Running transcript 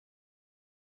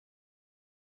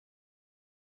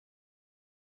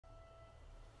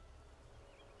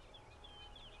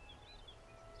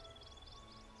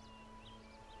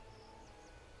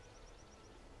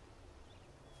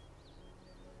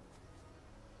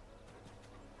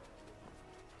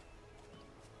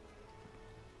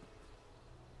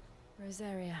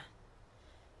Rosaria.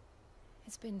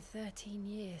 It's been 13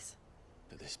 years.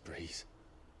 But this breeze,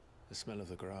 the smell of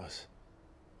the grass,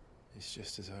 it's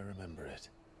just as I remember it.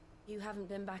 You haven't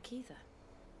been back either.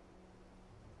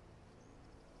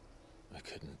 I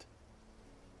couldn't.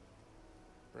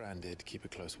 Branded, keep a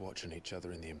close watch on each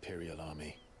other in the Imperial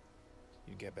Army.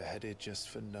 You'd get beheaded just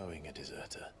for knowing a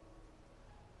deserter.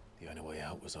 The only way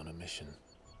out was on a mission.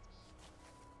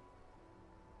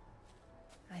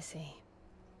 I see.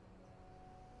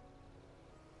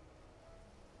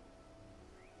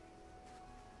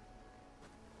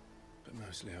 But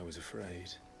mostly I was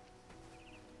afraid.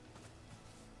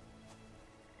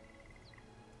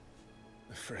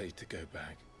 Afraid to go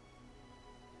back.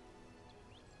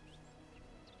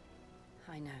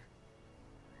 I know.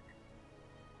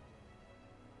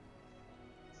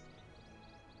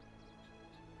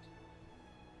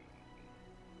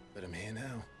 But I'm here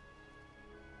now.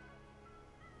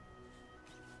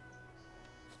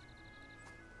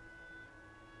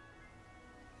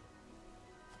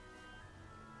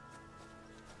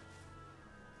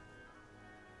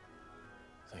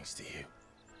 Thanks to you.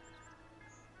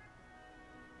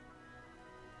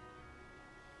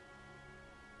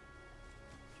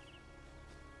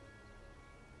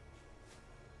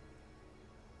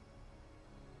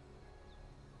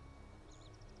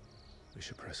 We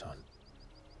should press on.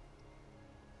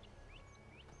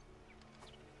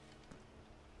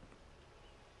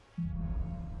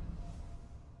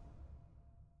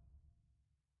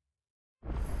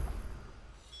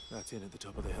 That inn at the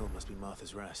top of the hill must be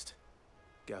Martha's Rest.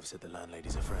 Gav said the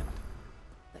landlady's a friend.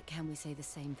 But can we say the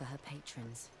same for her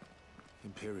patrons?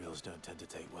 Imperials don't tend to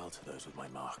take well to those with my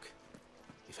mark.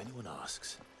 If anyone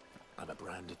asks, I'm a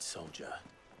branded soldier,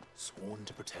 sworn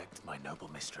to protect my noble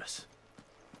mistress.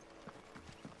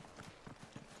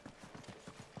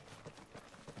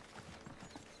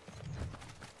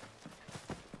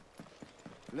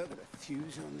 Look at the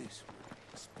fuse on this one.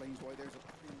 Explains why there's a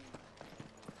premium.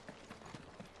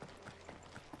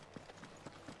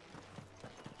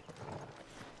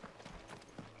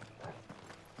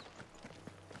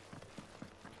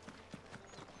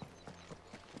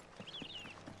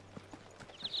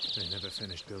 They never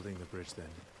finished building the bridge then.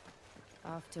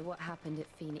 After what happened at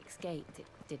Phoenix Gate, it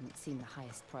didn't seem the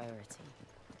highest priority.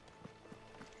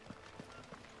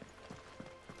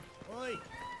 Oi!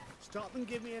 Stop and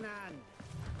give me an hand.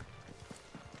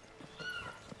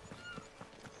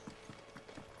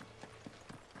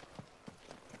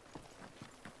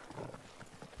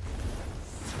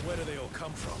 Where do they all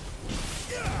come from?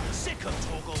 Sick of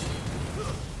Torgal!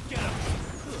 Get him!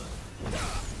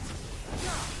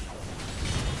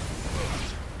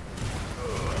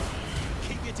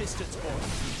 Keep your distance, boy.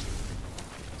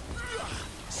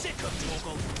 Sick of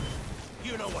Torgal!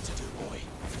 You know what to do, boy.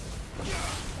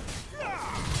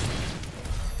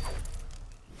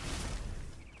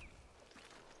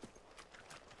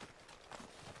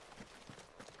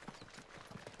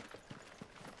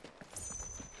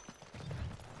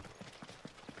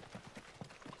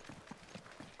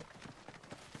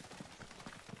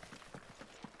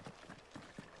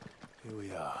 Here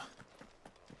we are.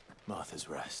 Martha's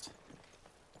Rest.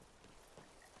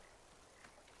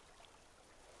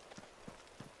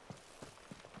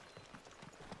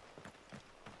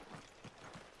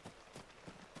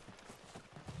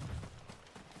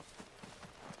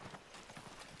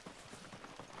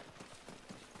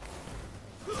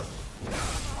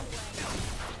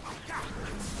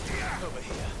 Over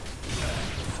here.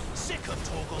 Sick of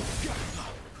Torgal.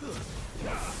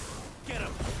 Get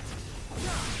him.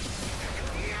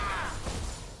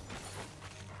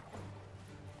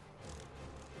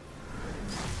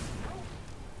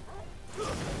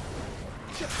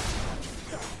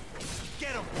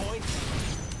 Get him, boy!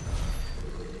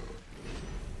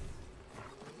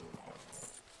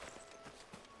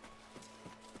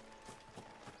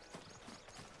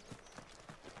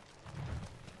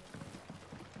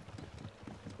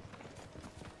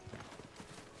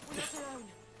 We're not alone.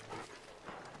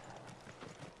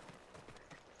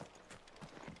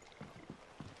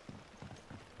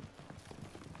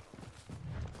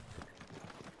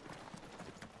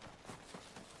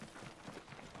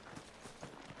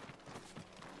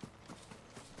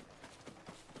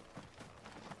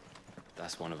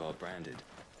 That's one of our branded.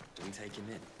 Do we take him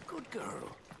in? Good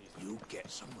girl. You get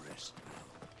some rest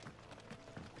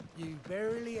now. You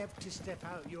barely have to step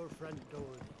out your front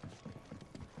door.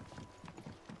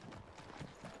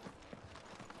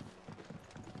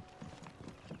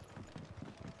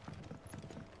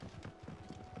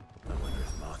 I wonder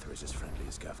if Martha is as friendly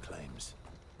as Gav claims.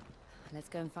 Let's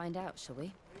go and find out, shall we?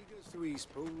 He goes to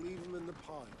Eastpool, leave him in the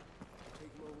pond.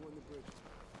 Take him over when the bridge is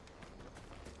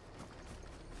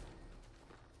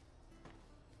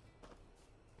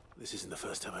This isn't the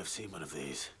first time I've seen one of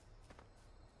these.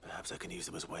 Perhaps I can use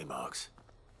them as waymarks.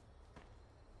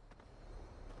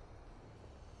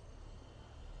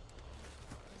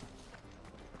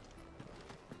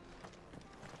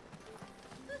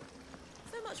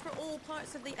 So much for all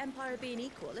parts of the Empire being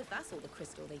equal, if that's all the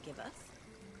crystal they give us.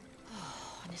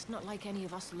 And it's not like any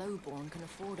of us lowborn can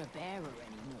afford a bearer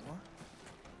anymore.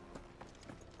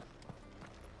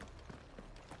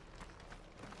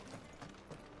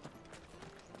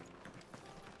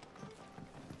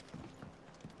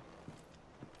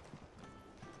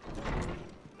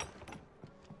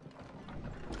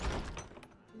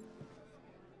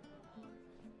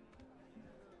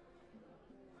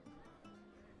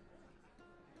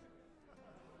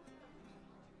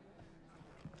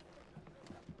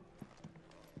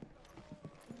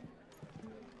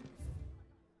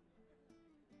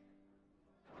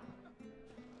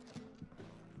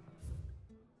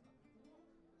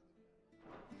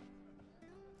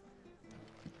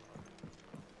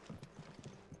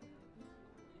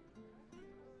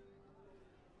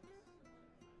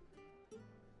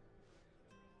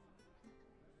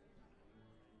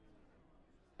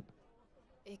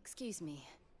 Excuse me.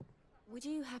 Would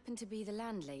you happen to be the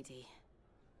landlady?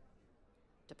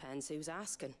 Depends who's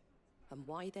asking, and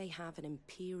why they have an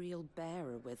Imperial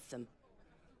bearer with them.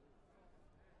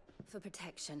 For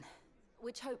protection,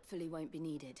 which hopefully won't be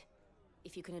needed.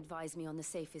 If you can advise me on the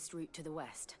safest route to the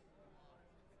west.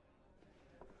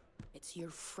 It's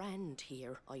your friend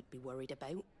here I'd be worried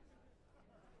about.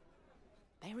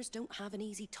 Bearers don't have an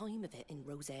easy time of it in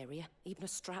Rosaria. Even a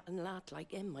strapping lad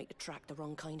like him might attract the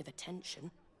wrong kind of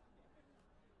attention.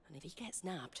 And if he gets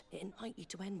nabbed, it ain't likely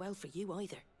to end well for you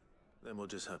either. Then we'll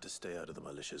just have to stay out of the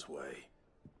malicious way.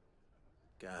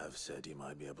 Gav said he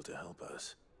might be able to help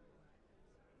us.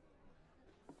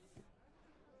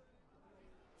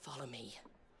 Follow me.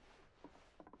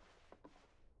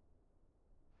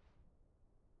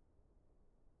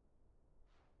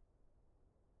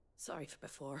 Sorry for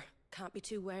before. Can't be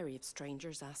too wary of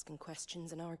strangers asking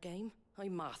questions in our game.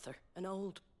 I'm Martha, an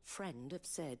old friend of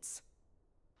Sid's.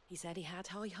 He said he had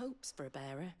high hopes for a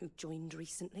bearer who joined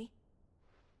recently.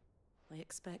 I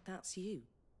expect that's you.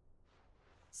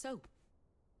 So,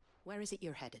 where is it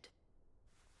you're headed?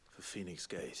 For Phoenix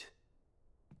Gate.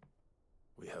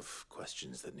 We have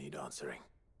questions that need answering.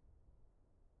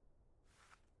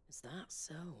 Is that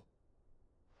so?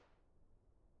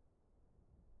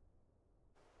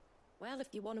 Well,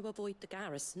 if you want to avoid the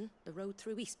garrison, the road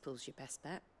through Eastpool's your best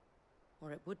bet.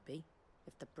 Or it would be,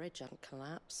 if the bridge hadn't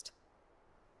collapsed.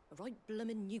 A right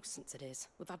bloomin' nuisance it is.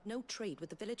 We've had no trade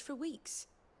with the village for weeks.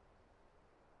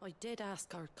 I did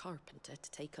ask our carpenter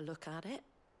to take a look at it.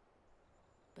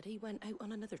 But he went out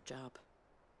on another job,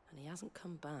 and he hasn't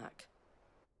come back.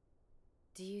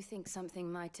 Do you think something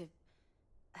might have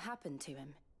happened to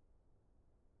him?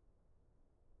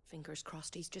 Fingers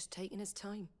crossed he's just taking his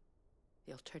time.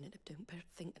 The alternative don't bear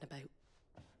thinking about.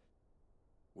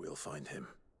 We'll find him.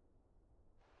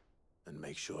 And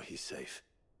make sure he's safe.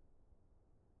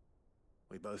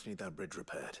 We both need that bridge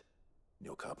repaired.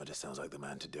 Your carpenter sounds like the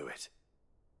man to do it.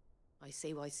 I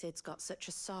see why Sid's got such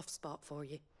a soft spot for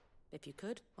you. If you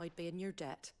could, I'd be in your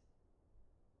debt.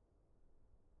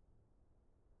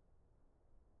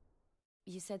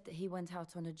 You said that he went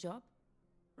out on a job?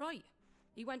 Right.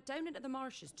 He went down into the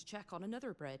marshes to check on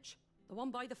another bridge. The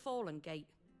one by the Fallen Gate.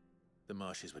 The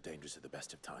marshes were dangerous at the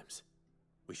best of times.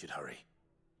 We should hurry.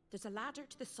 There's a ladder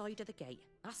to the side of the gate.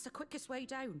 That's the quickest way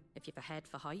down, if you've a head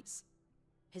for heights.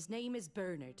 His name is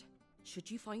Bernard. Should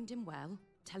you find him well,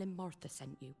 tell him Martha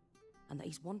sent you, and that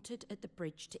he's wanted at the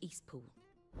bridge to Eastpool.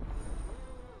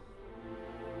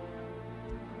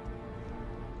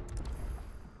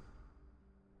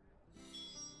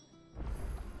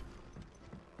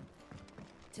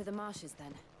 To the marshes,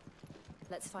 then.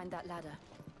 Let's find that ladder.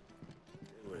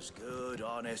 It was good,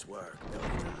 honest work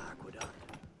building the aqueduct.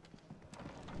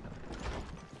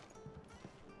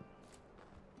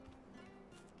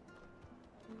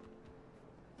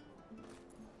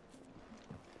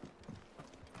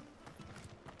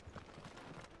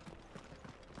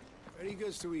 Ready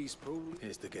goes to Eastpool.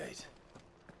 Here's the gate.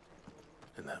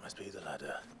 And that must be the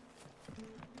ladder.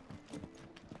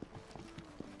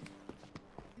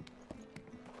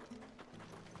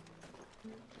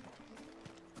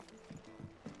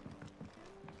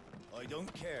 I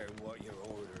don't care what your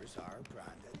orders are,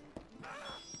 Brandon.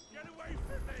 Get away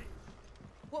from me!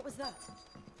 What was that?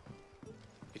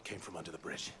 It came from under the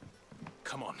bridge.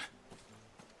 Come on.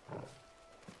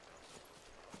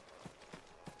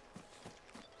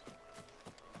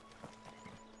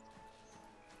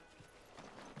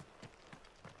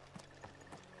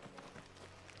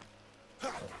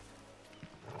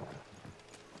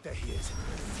 There he is.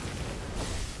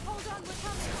 Hold on, we're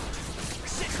coming!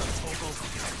 Sit on, Torgal.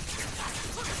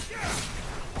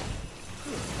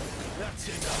 That's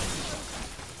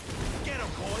enough. Get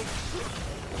him, boy.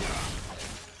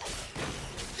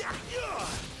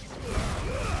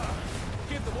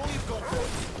 Give them all you've got,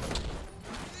 boys.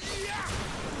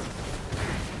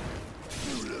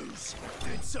 You lose.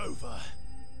 It's over.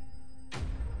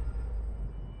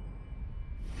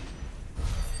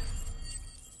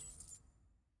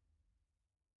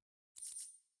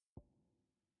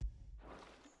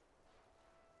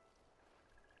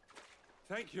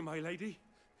 Thank you, my lady.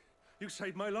 You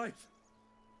saved my life.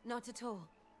 Not at all.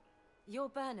 You're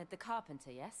Bernard the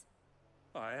carpenter, yes?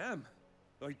 I am.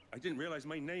 I didn't realize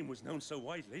my name was known so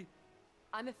widely.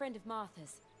 I'm a friend of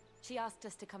Martha's. She asked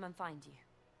us to come and find you.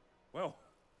 Well,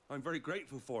 I'm very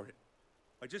grateful for it.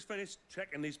 I just finished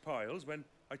checking these piles when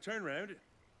I turn around.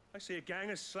 I see a gang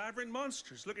of slavering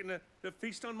monsters looking to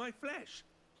feast on my flesh.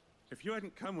 If you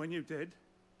hadn't come when you did,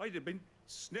 I'd have been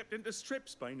snipped into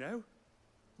strips by now.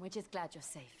 We're just glad you're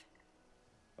safe.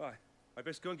 I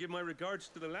best go and give my regards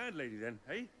to the landlady then,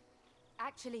 eh?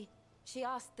 Actually, she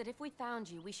asked that if we found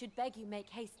you, we should beg you make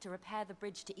haste to repair the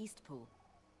bridge to Eastpool.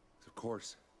 Of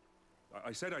course.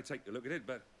 I said I'd take a look at it,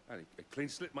 but it clean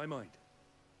slipped my mind.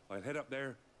 I'll head up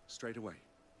there straight away.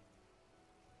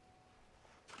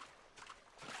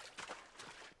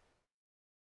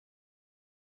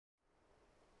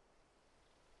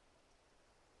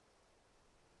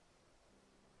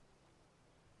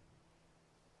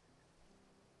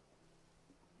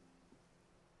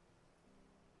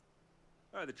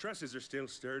 The trusses are still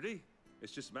sturdy.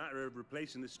 It's just a matter of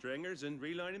replacing the stringers and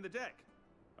relining the deck.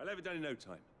 I'll have it done in no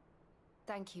time.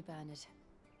 Thank you, Bernard.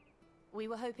 We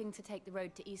were hoping to take the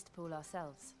road to Eastpool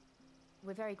ourselves.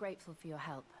 We're very grateful for your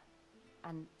help.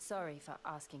 And sorry for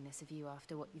asking this of you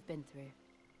after what you've been through.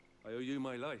 I owe you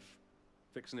my life.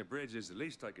 Fixing a bridge is the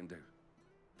least I can do.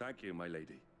 Thank you, my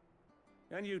lady.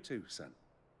 And you too, son.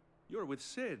 You're with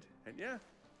Sid, ain't ya?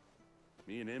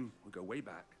 Me and him, we go way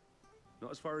back. Not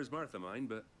as far as Martha, mind,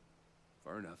 but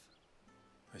far enough.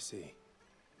 I see.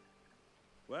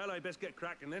 Well, I best get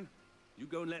cracking then. You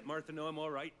go and let Martha know I'm all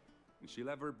right, and she'll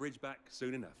have her bridge back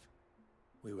soon enough.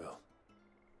 We will.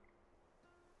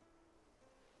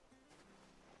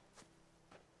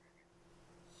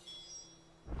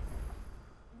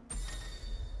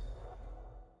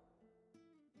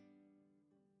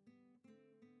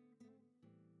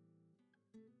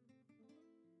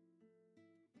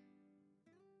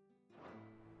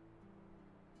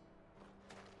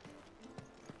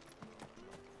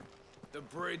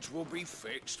 The bridge will be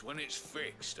fixed when it's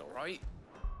fixed, all right?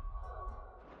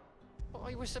 But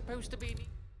I was supposed to be...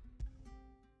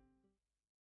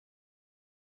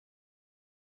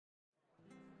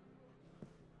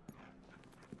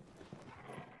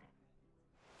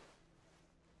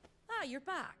 Ah, you're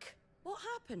back. What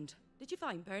happened? Did you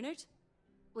find Bernard?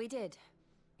 We did.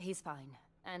 He's fine,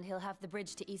 and he'll have the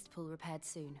bridge to Eastpool repaired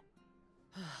soon.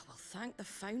 Well, thank the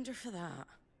Founder for that.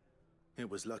 It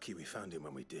was lucky we found him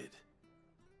when we did.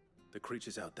 The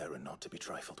creatures out there are not to be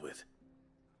trifled with.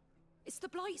 It's the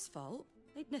Blight's fault.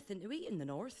 They'd nothing to eat in the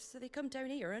north, so they come down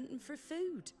here hunting for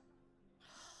food.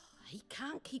 He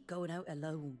can't keep going out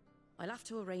alone. I'll have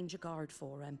to arrange a guard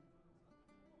for him.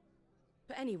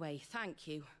 But anyway, thank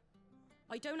you.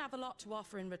 I don't have a lot to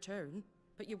offer in return,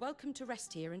 but you're welcome to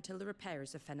rest here until the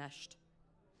repairs are finished.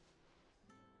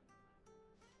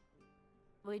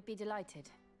 We'd be delighted.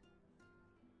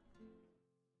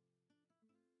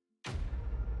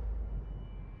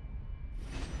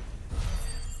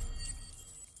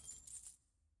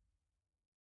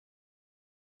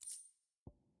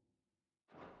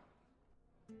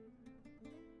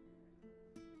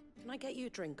 Can I get you a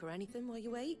drink or anything while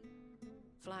you wait?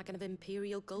 Flagon of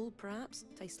Imperial Gold, perhaps?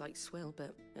 Tastes like swill,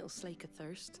 but it'll slake a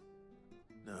thirst.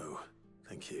 No,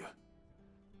 thank you.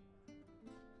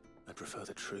 I prefer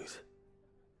the truth.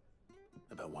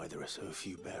 About why there are so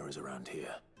few bearers around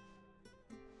here.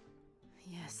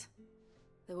 Yes.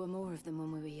 There were more of them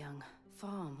when we were young.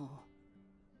 Far more.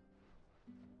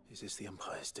 Is this the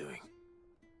Empire's doing?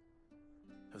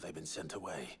 Have they been sent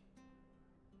away?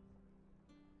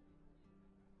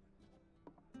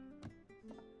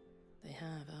 They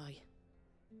have, aye.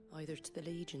 Either to the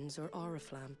Legions or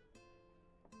Oriflamme.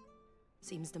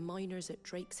 Seems the miners at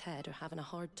Drake's Head are having a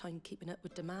hard time keeping up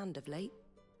with demand of late,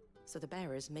 so the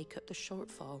bearers make up the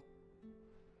shortfall.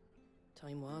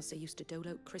 Time was, they used to dole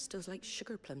out crystals like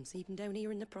sugar plums even down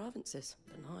here in the provinces,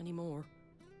 but not anymore.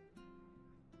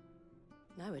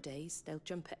 Nowadays, they'll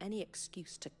jump at any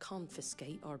excuse to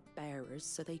confiscate our bearers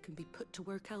so they can be put to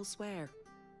work elsewhere.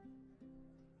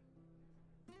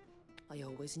 I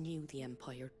always knew the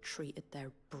Empire treated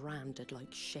their branded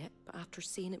like shit, but after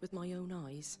seeing it with my own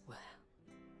eyes, well...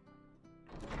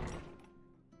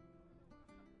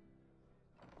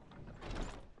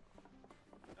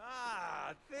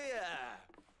 Ah, Thea!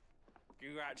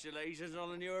 Congratulations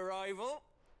on the new arrival.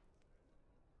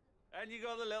 And you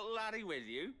got the little laddie with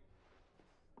you?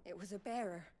 It was a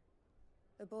bearer.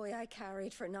 The boy I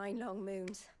carried for 9 long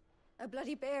moons. A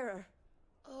bloody bearer.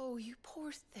 Oh, you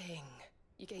poor thing.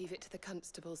 You gave it to the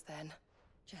constables then?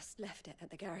 Just left it at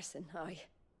the garrison, I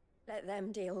let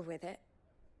them deal with it.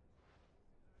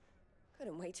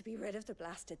 Couldn't wait to be rid of the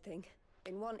blasted thing.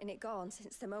 Been wanting it gone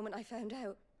since the moment I found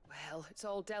out. Well, it's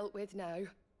all dealt with now.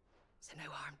 So no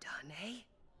harm done, eh?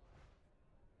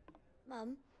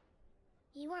 Mum,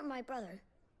 you weren't my brother,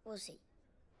 was he?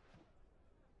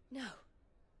 No.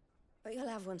 But you'll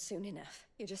have one soon enough.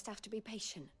 You just have to be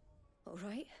patient. All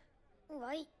right? All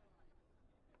right.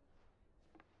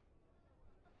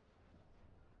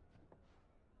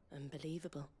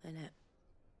 Unbelievable, innit?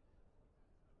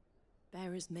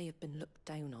 Bearers may have been looked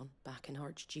down on back in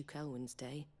Archduke Elwin's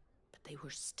day, but they were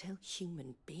still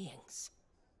human beings.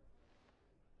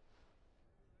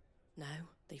 Now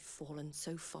they've fallen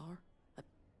so far, a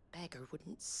beggar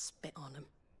wouldn't spit on them.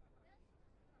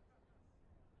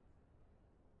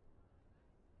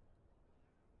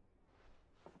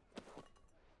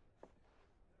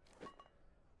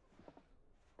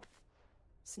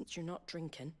 Since you're not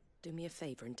drinking, do me a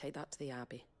favor and take that to the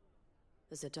Abbey.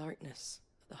 There's a darkness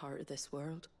at the heart of this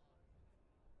world,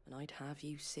 and I'd have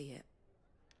you see it.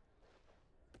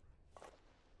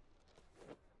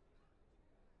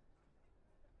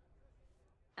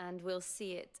 And we'll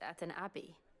see it at an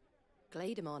abbey?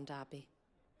 Glademond Abbey,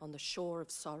 on the shore of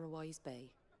Sorrowwise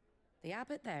Bay. The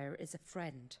abbot there is a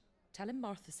friend. Tell him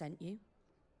Martha sent you,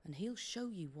 and he'll show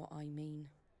you what I mean.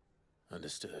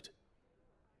 Understood.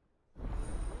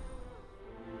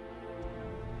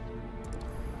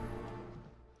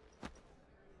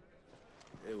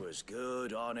 It was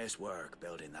good, honest work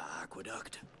building that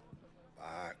aqueduct.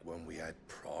 Back when we had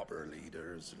proper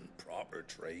leaders and proper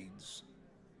trades,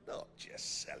 not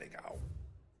just selling out.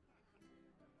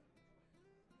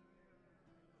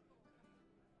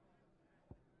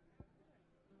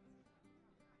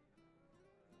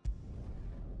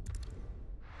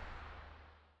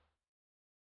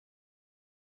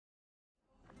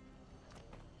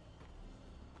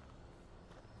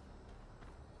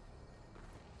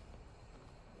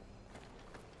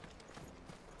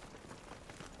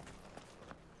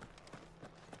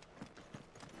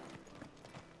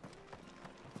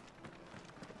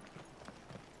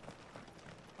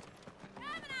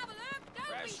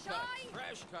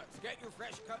 Fresh cuts. Get your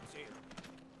fresh cuts here.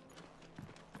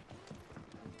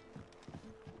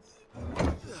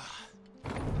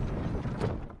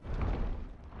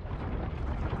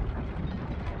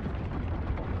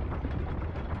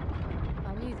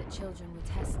 I knew that children were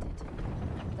tested,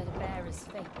 that a bearer's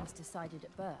fate was decided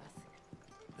at birth.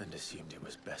 And assumed it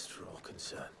was best for all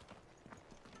concerned.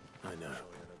 I know.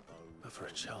 But for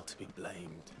a child to be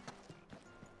blamed,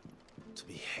 to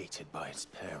be hated by its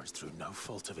parents through no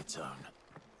fault of its own.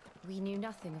 We knew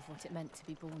nothing of what it meant to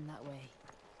be born that way,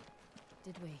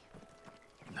 did we?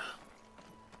 No.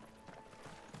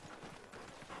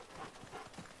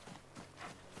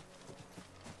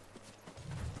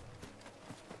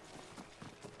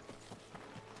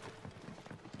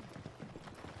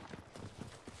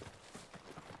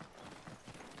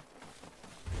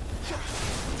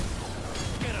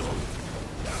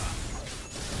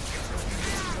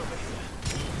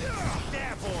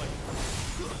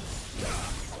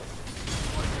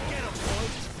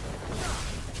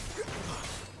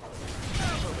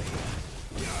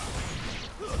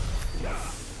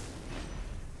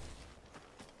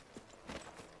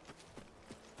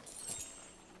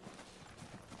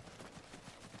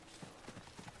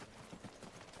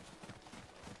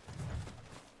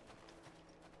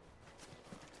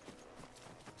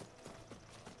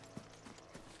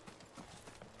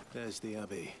 There's the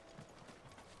Abbey.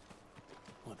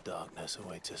 What darkness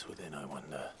awaits us within, I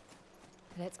wonder?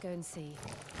 Let's go and see.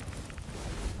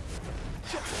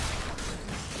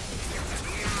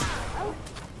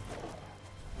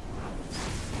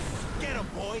 Get him,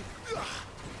 boy!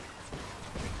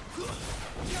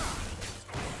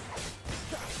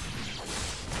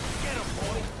 Get him,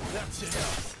 boy! That's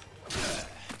it.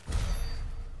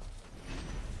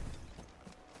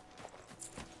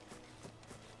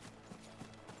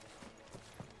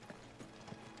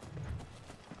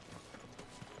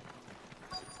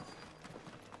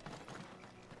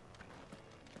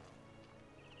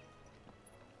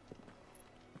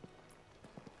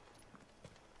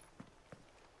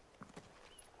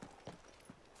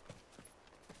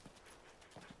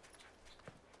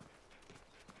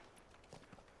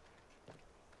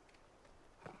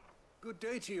 Good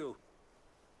day to you.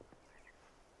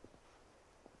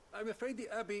 I'm afraid the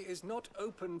Abbey is not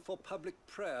open for public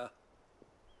prayer.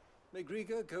 May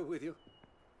Griga go with you?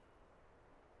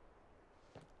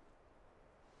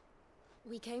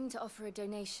 We came to offer a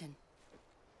donation.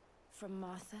 From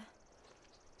Martha.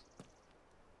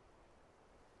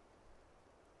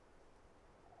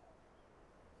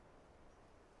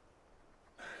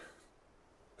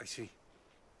 I see.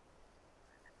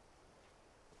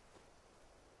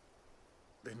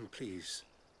 Then please,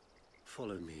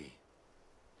 follow me.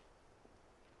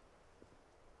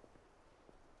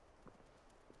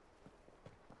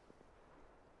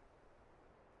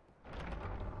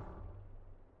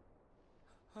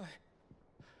 I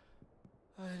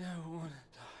don't want to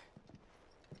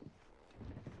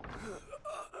die.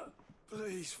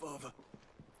 Please, Father.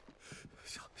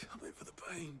 Something for the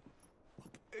pain. I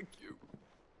beg you.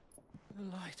 The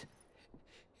light,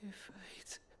 it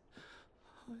fades.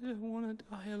 I don't want to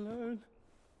die alone.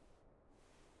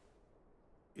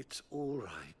 It's all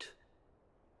right.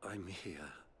 I'm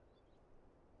here.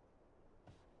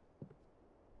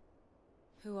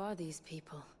 Who are these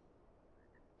people?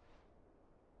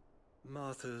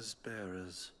 Martha's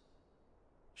bearers.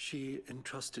 She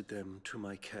entrusted them to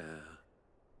my care,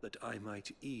 that I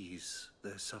might ease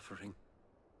their suffering.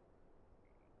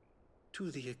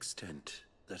 To the extent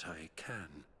that I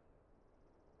can,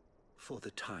 for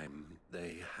the time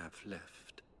they have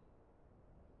left.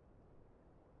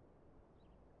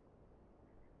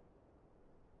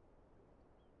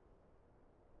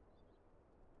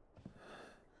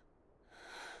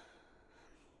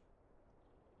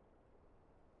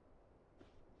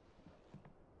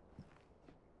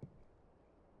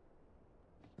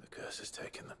 The curse has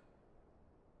taken them.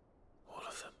 All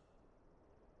of them.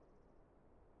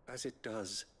 As it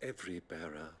does every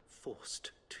bearer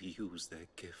forced to use their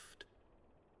gift.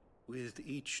 With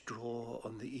each draw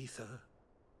on the ether,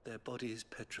 their bodies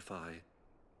petrify,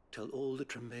 till all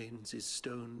that remains is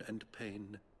stone and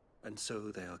pain, and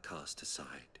so they are cast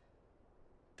aside.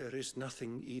 There is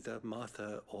nothing either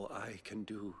Martha or I can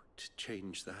do to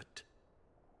change that,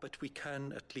 but we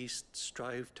can at least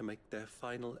strive to make their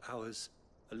final hours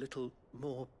a little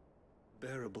more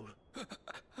bearable.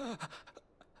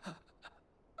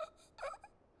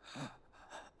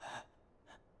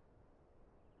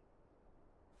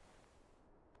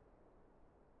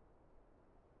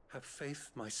 Have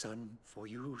faith, my son, for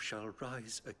you shall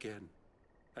rise again,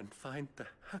 and find the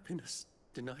happiness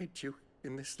denied you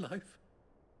in this life.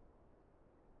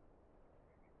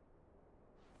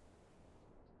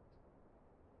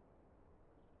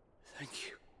 Thank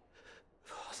you,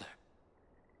 Father.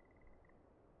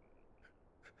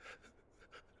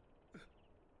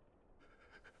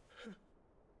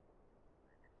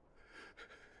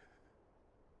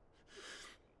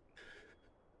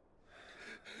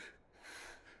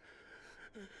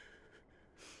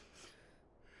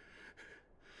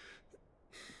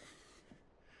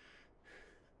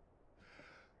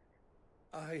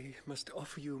 I must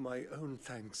offer you my own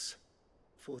thanks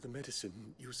for the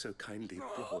medicine you so kindly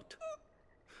brought.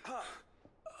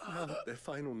 Now their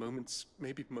final moments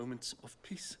may be moments of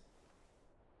peace.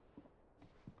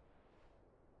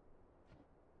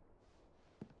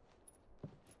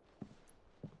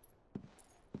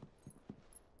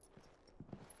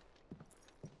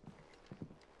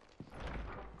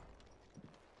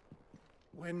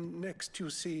 When next you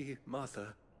see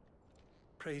Martha,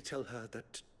 pray tell her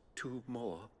that 2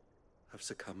 more have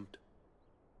succumbed.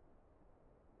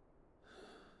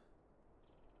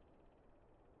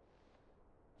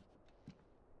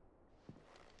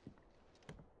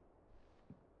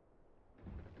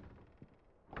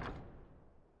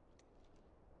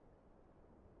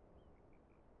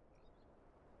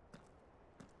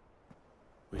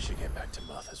 We should get back to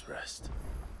Martha's Rest.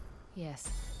 Yes,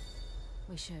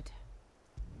 we should.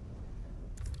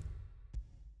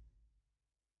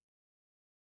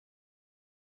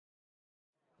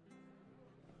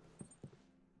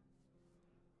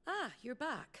 Ah, you're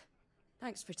back.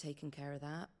 Thanks for taking care of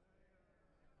that.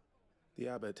 The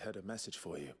abbot had a message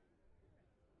for you.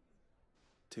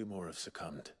 2 more have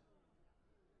succumbed.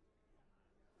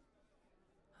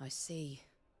 I see.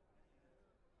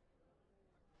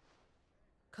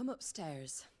 Come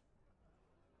upstairs.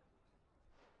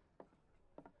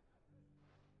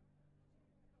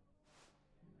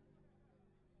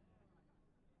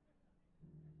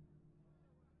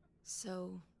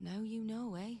 So, now you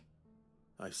know, eh?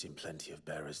 I've seen plenty of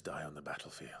bearers die on the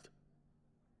battlefield.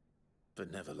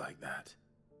 But never like that.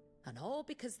 And all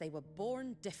because they were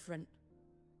born different.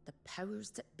 The powers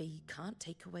that be can't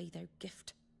take away their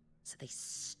gift, so they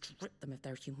strip them of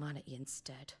their humanity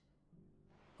instead.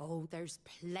 Oh, there's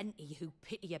plenty who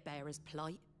pity a bearer's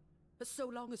plight. But so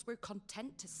long as we're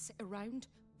content to sit around,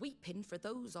 weeping for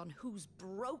those on whose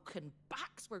broken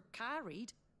backs we're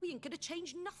carried, we ain't gonna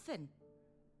change nothing.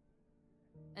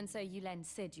 And so you lend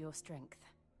Cid your strength?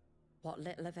 What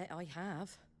little of it I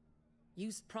have.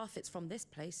 Used profits from this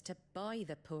place to buy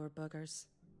the poor buggers.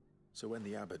 So when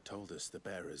the abbot told us the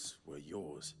bearers were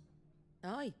yours...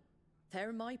 Aye,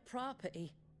 they're my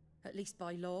property, at least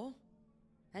by law.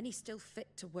 Any still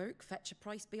fit to work fetch a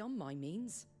price beyond my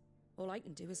means. All I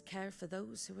can do is care for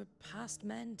those who are past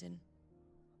mending.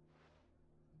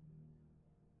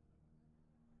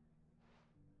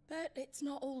 But it's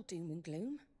not all doom and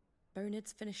gloom.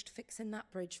 Bernard's finished fixing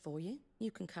that bridge for you.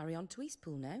 You can carry on to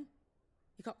Eastpool now.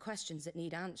 You got questions that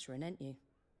need answering, ain't you?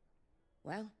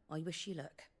 Well, I wish you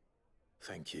luck.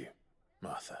 Thank you,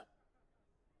 Martha.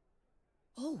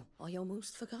 Oh, I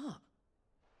almost forgot.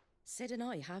 Cid and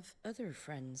I have other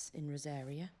friends in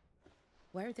Rosaria.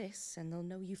 Wear this and they'll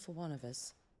know you for one of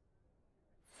us.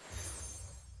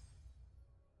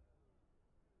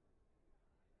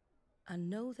 And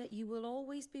know that you will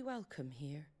always be welcome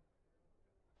here.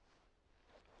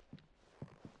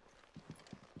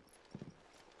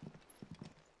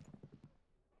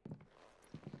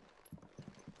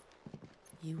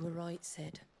 You were right,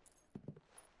 Cid.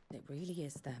 It really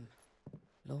is them.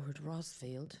 Lord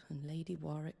Rosfield and Lady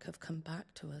Warwick have come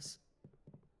back to us.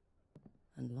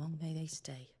 And long may they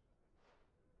stay.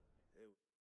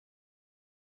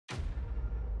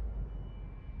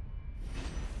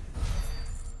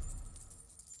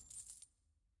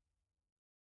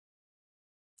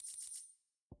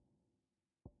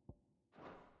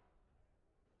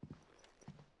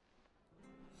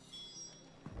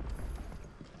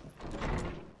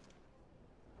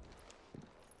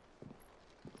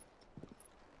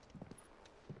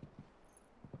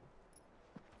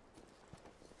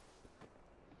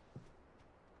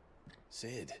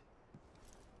 Cid.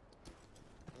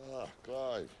 Ah,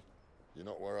 Clive. You're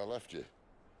not where I left you.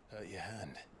 Hurt your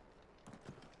hand.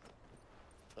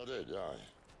 I did,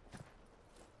 aye.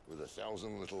 With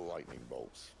 1,000 little lightning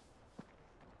bolts.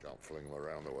 Can't fling them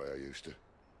around the way I used to.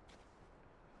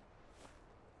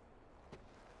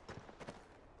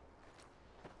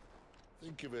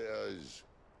 Think of it as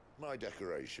my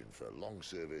decoration for long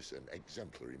service and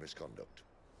exemplary misconduct.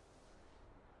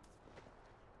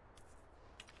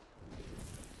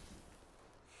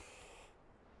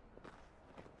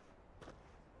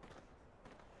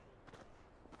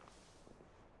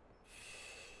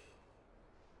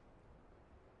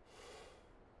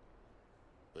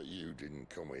 But you didn't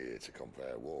come here to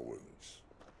compare war wounds.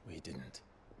 We didn't.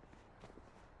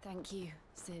 Thank you,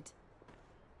 Cid.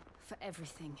 For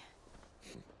everything.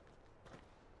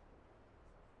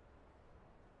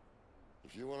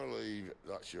 If you want to leave,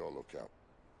 that's your lookout.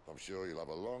 I'm sure you'll have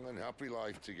a long and happy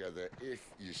life together if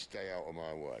you stay out of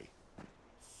my way.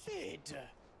 Cid!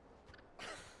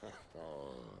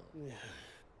 Oh.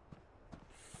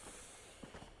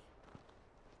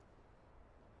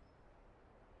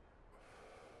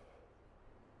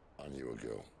 I knew a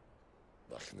girl,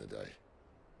 back in the day.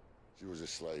 She was a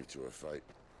slave to her fate,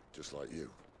 just like you.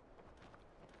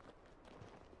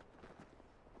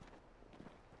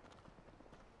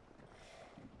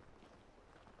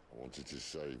 I wanted to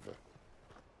save her.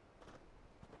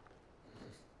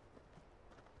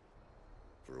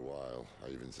 For a while,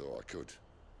 I even thought I could.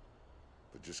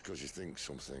 But just because you think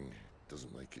something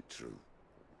doesn't make it true.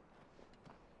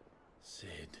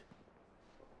 Cid.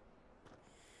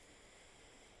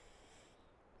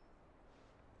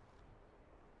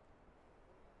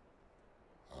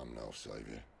 I'm no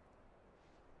savior.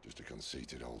 Just a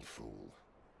conceited old fool.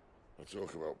 I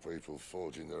talk about people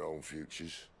forging their own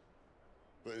futures.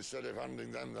 But instead of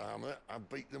handing them the hammer, I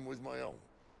beat them with my own.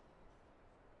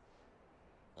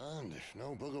 And if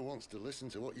no bugger wants to listen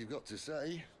to what you've got to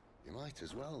say, you might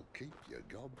as well keep your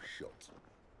gob shut.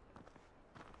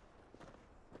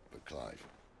 But Clive,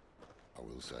 I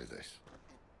will say this.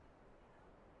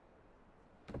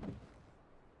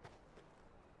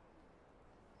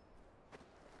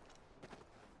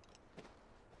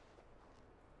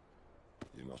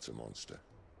 You're not a monster.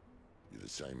 You're the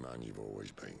same man you've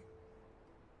always been.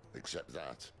 Accept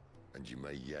that, and you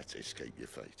may yet escape your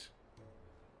fate.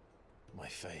 My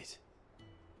fate?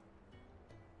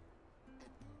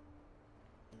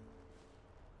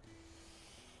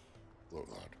 Look,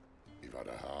 lad, you've had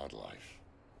a hard life.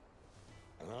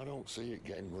 And I don't see it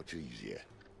getting much easier.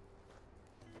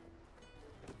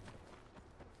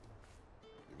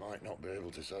 You might not be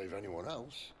able to save anyone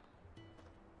else,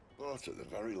 but at the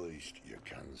very least, you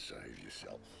can save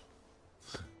yourself.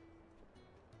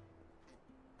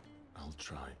 I'll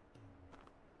try.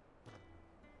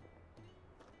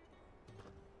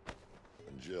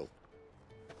 Jill.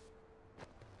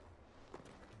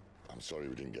 I'm sorry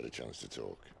we didn't get a chance to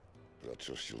talk, but I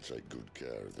trust you'll take good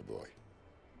care of the boy.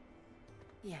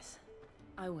 Yes,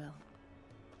 I will.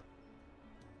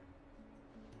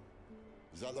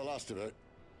 Is that the last of it?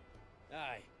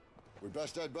 Aye. We'd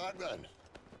best head back then.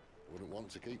 Wouldn't want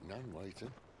to keep Nan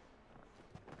waiting.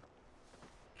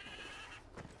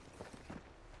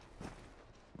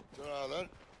 Ta-ra then.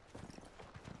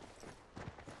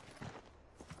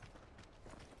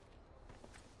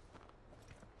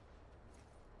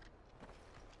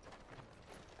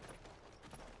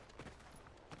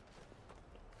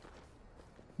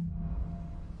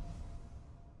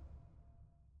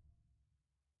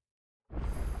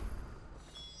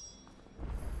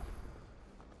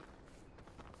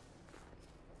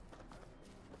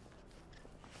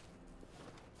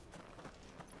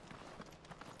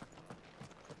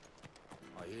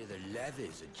 I hear the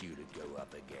levies are due to go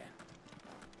up again.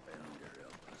 Thunder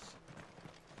help us.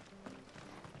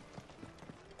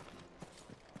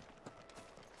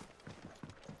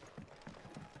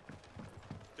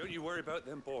 Don't you worry about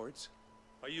them boards.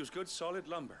 I use good solid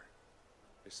lumber.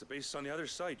 It's the beasts on the other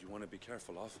side you want to be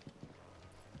careful of.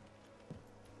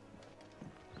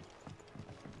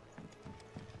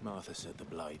 Martha said the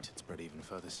blight had spread even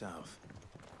further south,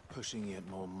 pushing yet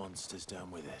more monsters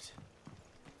down with it.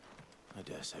 I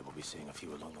dare say we'll be seeing a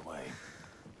few along the way.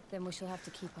 Then we shall have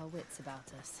to keep our wits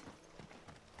about us.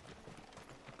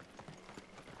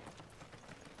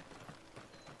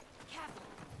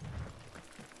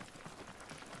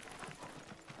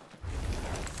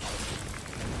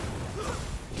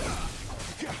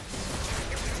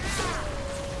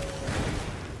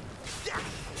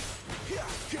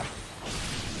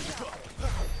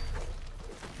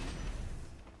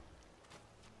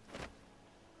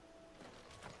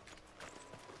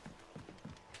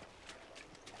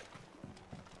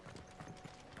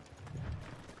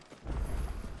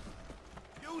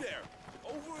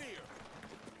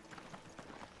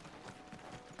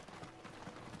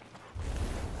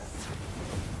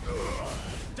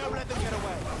 Don't let them get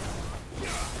away!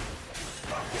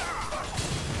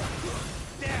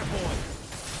 There, boy!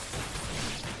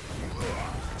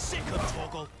 Sick of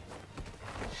Torgal!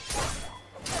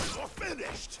 You're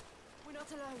finished! We're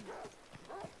not alone.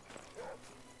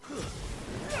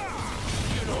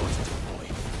 You know what to do, boy!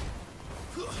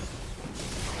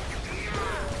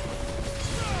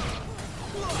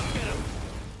 Get him!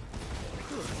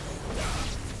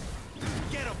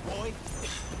 Get him, boy!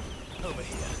 Over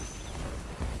here.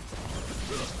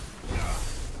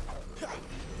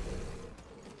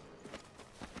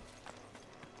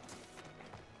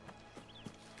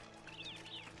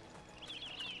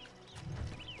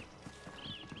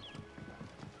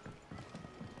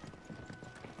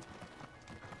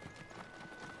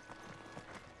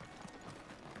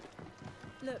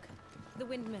 Look, the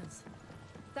windmills.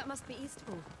 That must be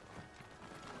Eastpool.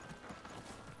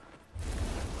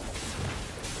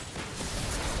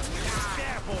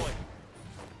 There, boy!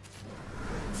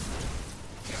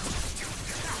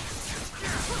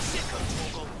 Sick of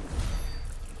Torgal!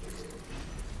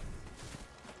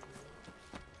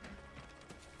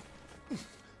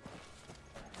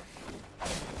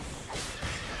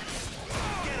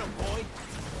 Get him, boy!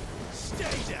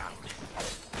 Stay down!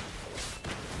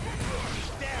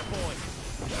 There, boy!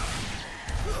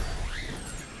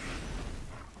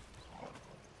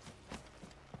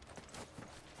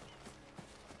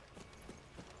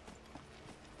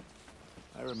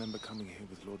 I remember coming here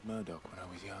with Lord Murdoch when I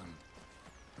was young.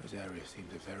 Those areas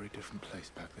seemed a very different place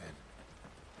back then.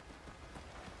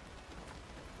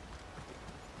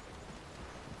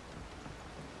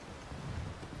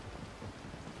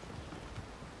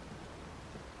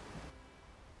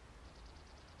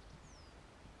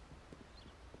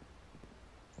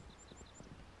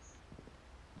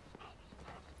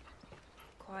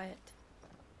 Quiet,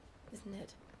 isn't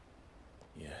it?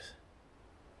 Yes.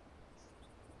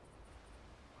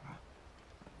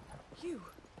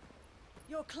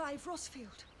 You're Clive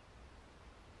Rosfield.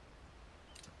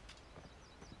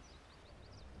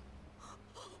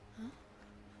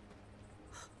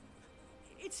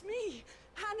 It's me,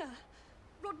 Hannah,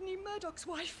 Rodney Murdoch's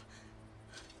wife.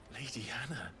 Lady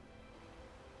Hannah.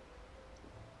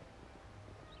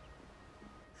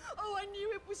 Oh, I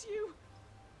knew it was you.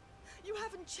 You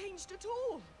haven't changed at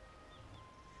all.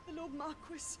 The Lord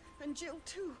Marquis and Jill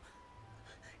too.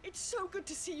 It's so good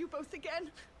to see you both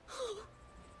again.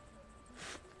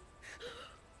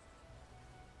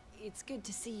 It's good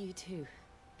to see you too,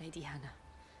 Lady Hannah.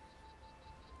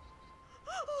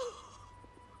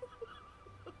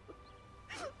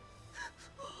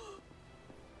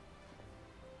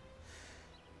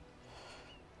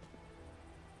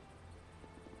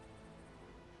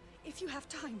 If you have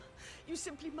time, you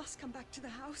simply must come back to the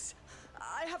house.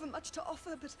 I haven't much to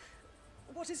offer, but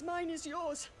what is mine is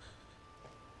yours.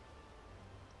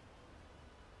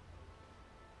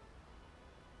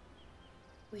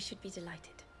 We should be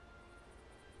delighted.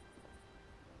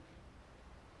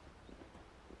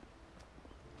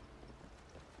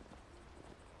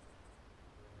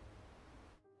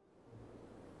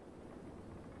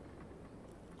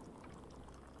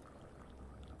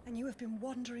 And you have been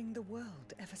wandering the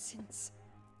world ever since.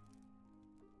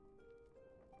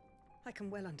 I can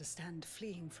well understand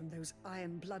fleeing from those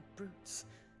iron blood brutes,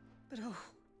 but oh,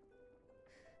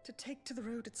 to take to the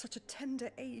road at such a tender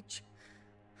age.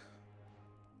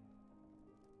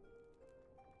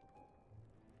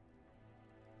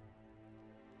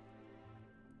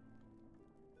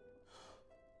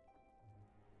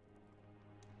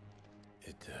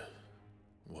 It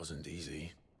wasn't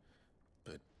easy,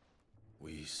 but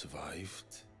we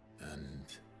survived, and...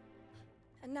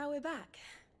 And now we're back.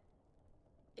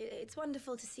 It's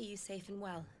wonderful to see you safe and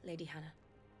well, Lady Hannah.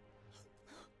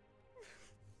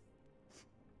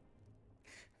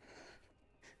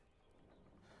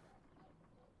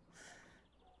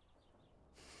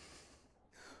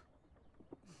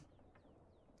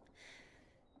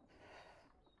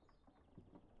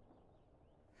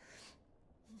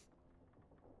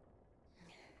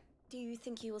 Do you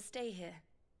think you will stay here,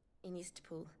 in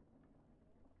Eastpool?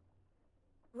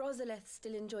 Rosalith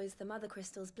still enjoys the Mother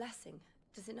Crystal's blessing,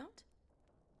 does it not?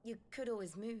 You could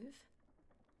always move.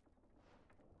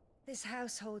 This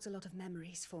house holds a lot of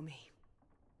memories for me.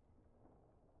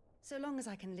 So long as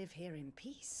I can live here in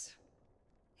peace,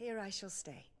 here I shall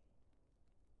stay.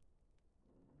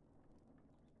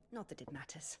 Not that it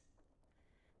matters.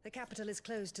 The capital is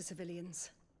closed to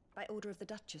civilians, by order of the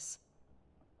Duchess.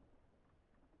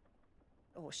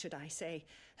 Or should I say,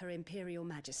 Her Imperial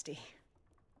Majesty.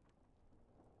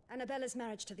 Annabella's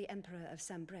marriage to the Emperor of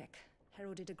Sambrec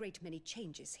heralded a great many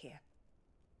changes here.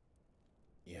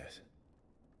 Yes.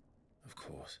 Of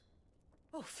course.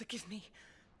 Oh, forgive me.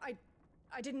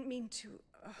 I didn't mean to...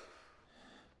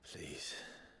 Please.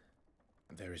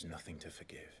 There is nothing to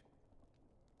forgive.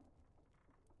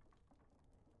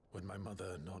 Would my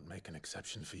mother not make an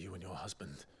exception for you and your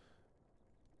husband?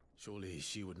 Surely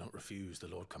she would not refuse the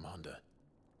Lord Commander.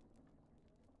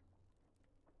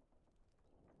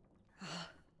 Ah.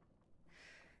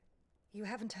 You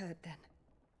haven't heard, then.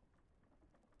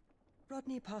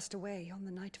 Rodney passed away on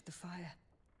the night of the fire.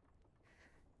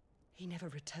 He never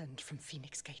returned from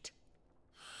Phoenix Gate.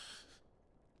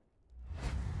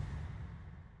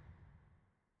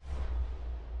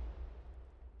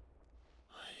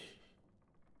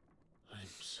 I'm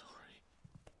sorry.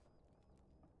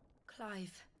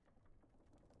 Clive.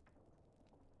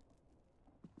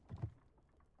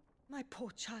 My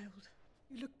poor child.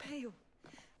 You look pale.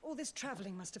 All this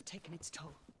traveling must have taken its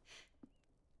toll.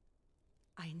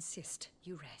 I insist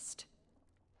you rest.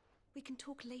 We can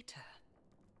talk later.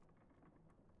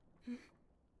 Hmm?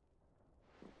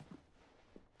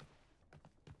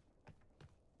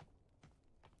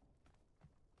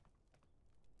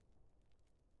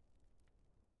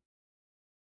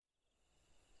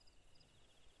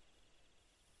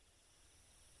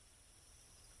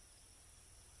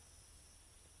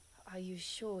 Are you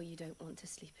sure you don't want to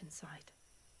sleep inside?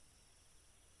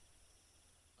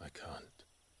 I can't.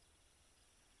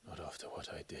 Not after what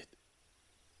I did.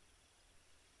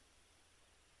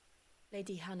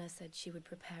 Lady Hannah said she would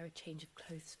prepare a change of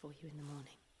clothes for you in the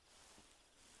morning.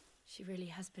 She really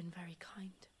has been very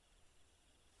kind.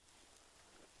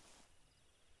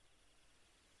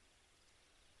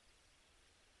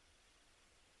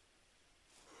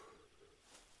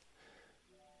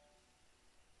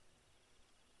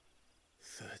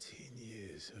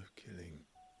 Years of killing.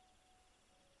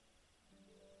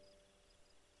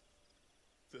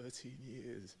 13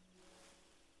 years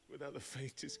without the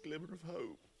faintest glimmer of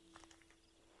hope.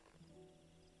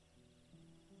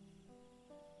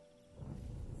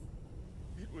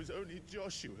 It was only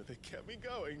Joshua that kept me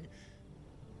going.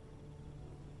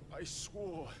 I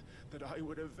swore that I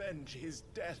would avenge his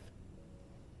death.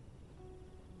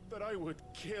 That I would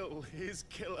kill his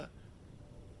killer.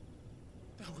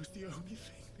 That was the only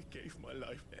thing that gave my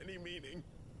life any meaning.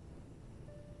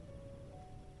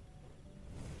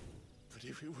 But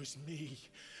if it was me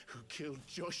who killed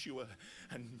Joshua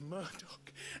and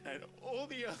Murdoch and all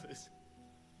the others,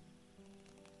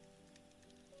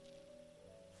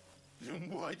 then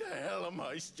why the hell am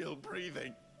I still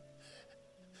breathing?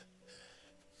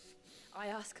 I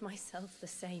ask myself the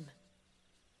same.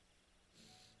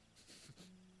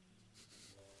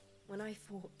 When I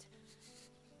fought,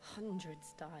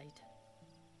 hundreds died.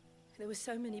 There were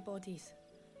so many bodies.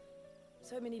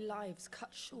 So many lives cut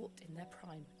short in their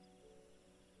prime.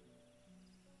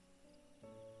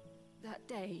 That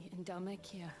day in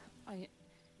Dalmekia, I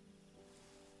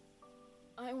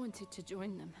wanted to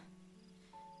join them.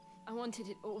 I wanted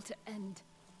it all to end.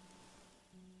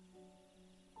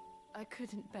 I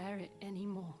couldn't bear it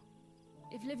anymore.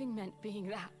 If living meant being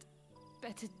that,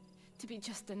 better to be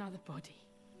just another body.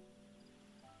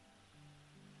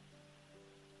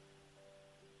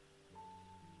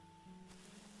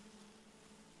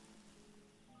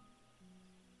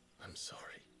 I'm sorry.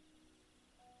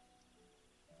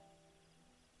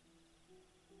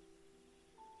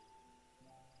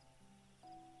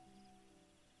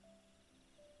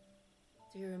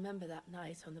 Do you remember that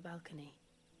night on the balcony?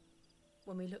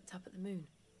 When we looked up at the moon?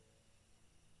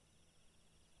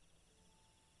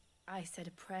 I said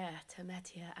a prayer to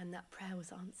Metia, and that prayer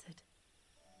was answered.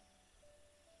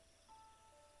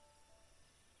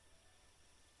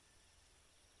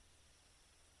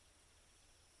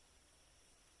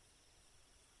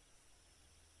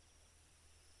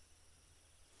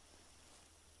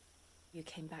 You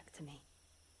came back to me.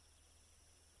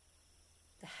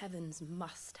 The heavens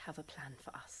must have a plan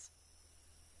for us.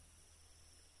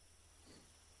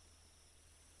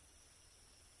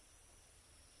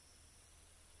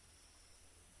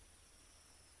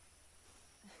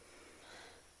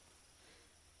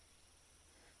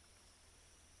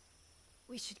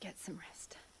 We should get some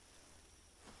rest.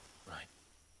 Right.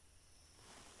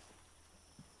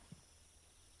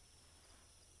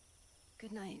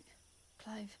 Good night,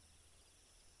 Clive.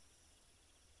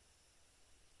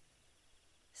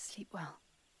 Sleep well.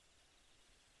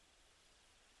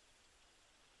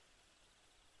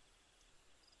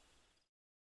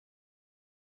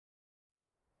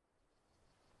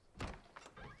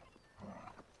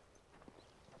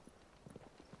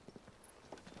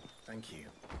 Thank you,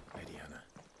 Lady Hannah.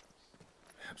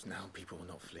 Perhaps now people will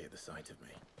not flee at the sight of me.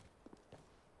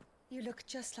 You look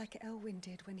just like Elwyn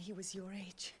did when he was your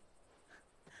age.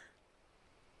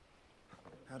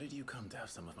 How did you come to have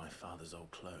some of my father's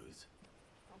old clothes?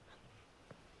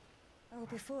 Oh,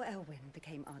 before Elwyn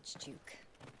became Archduke,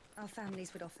 our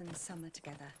families would often summer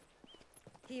together.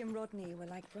 He and Rodney were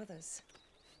like brothers.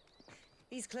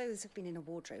 These clothes have been in a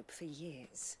wardrobe for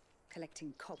years,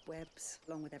 collecting cobwebs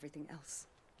along with everything else.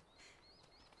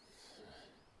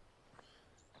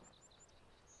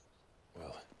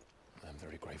 Well, I'm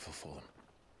very grateful for them.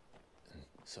 And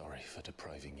sorry for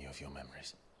depriving you of your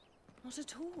memories. Not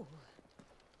at all.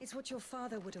 It's what your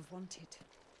father would have wanted.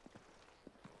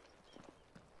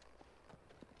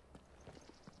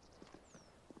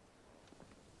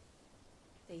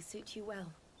 They suit you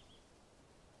well.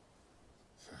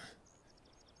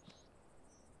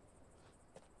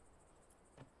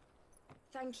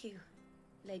 Thank you,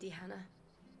 Lady Hannah.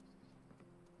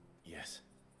 Yes,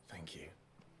 thank you.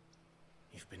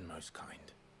 You've been most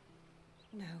kind.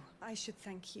 No, I should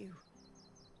thank you.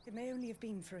 It may only have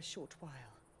been for a short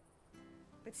while.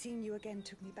 But seeing you again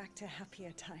took me back to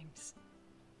happier times.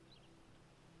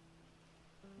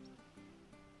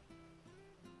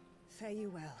 Fare you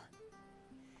well,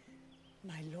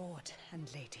 my lord and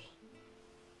lady.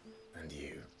 And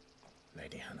you,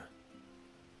 Lady Hannah.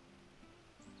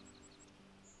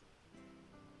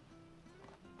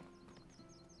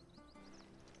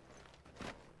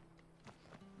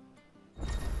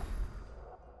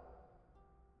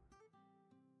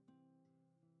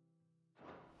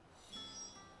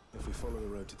 If we follow the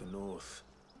road to the north,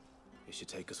 it should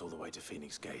take us all the way to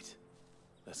Phoenix Gate.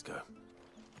 Let's go.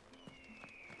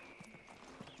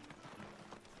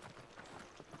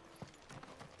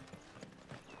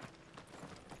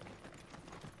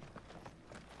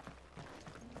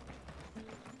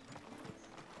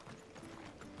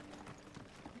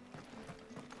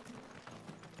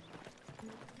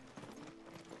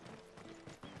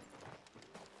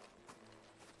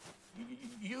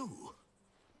 You?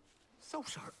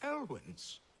 Those are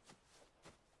Elwyn's.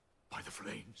 By the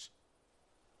flames.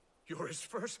 You're his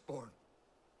firstborn.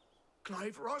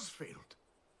 Clive Rosfield.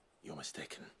 You're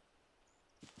mistaken.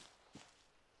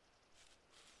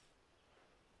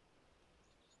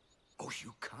 Oh,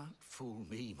 you can't fool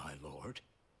me, my lord.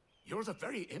 You're the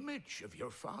very image of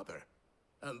your father.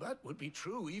 And that would be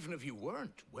true even if you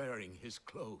weren't wearing his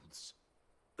clothes.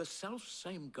 The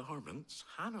self-same garments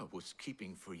Hannah was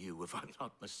keeping for you, if I'm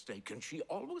not mistaken. She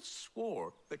always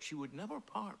swore that she would never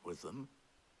part with them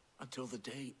until the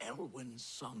day Elwyn's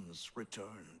sons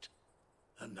returned.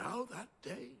 And now that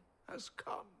day has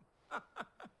come.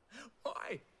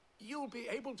 Why, you'll be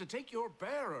able to take your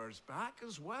bearers back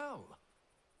as well.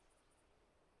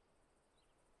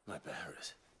 My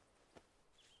bearers?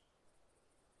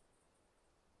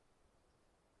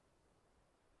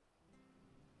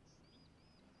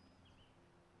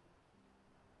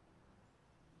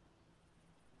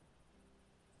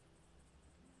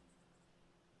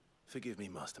 Forgive me,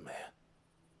 Master Mayor.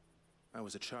 I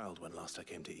was a child when last I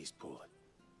came to Eastpool.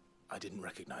 I didn't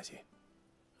recognize you.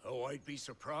 Oh, I'd be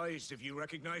surprised if you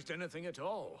recognized anything at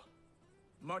all.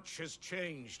 Much has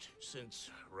changed since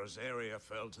Rosaria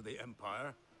fell to the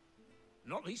Empire.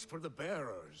 Not least for the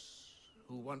bearers,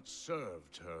 who once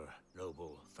served her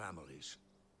noble families.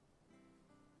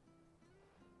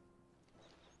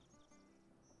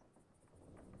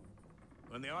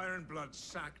 When the Ironbloods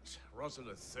sacked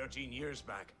Rosalith 13 years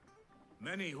back,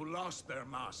 many who lost their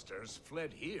masters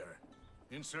fled here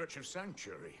in search of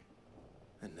sanctuary.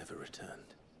 And never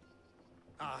returned.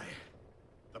 Aye.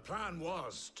 The plan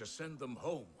was to send them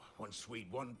home once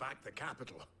we'd won back the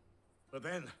capital. But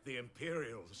then the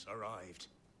Imperials arrived.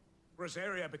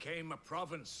 Rosaria became a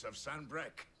province of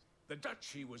Sanbreque. The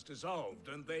duchy was dissolved,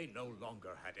 and they no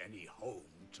longer had any home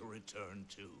to return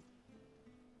to.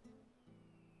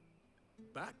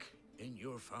 Back in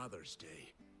your father's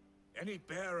day, any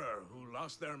bearer who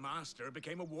lost their master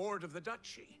became a ward of the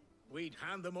duchy. We'd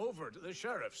hand them over to the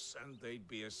sheriffs, and they'd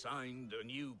be assigned a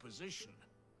new position.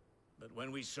 But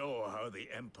when we saw how the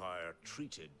Empire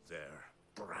treated their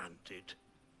branded,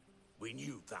 we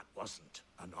knew that wasn't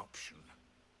an option.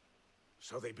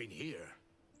 So they've been here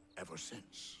ever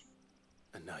since.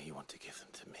 And now you want to give them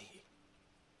to me?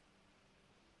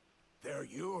 They're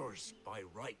yours by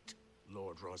right,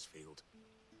 Lord Rosfield.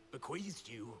 Bequeathed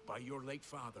you by your late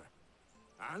father.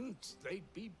 And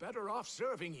they'd be better off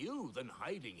serving you than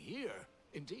hiding here.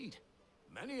 Indeed,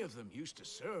 many of them used to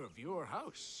serve your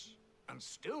house, and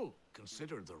still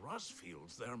consider the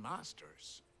Rosfields their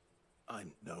masters.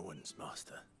 I'm no one's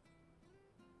master.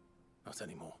 Not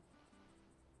anymore.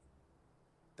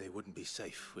 They wouldn't be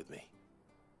safe with me.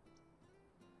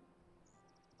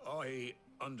 I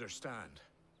understand.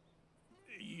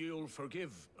 You'll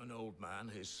forgive an old man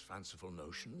his fanciful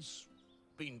notions.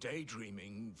 Been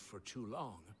daydreaming for too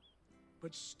long.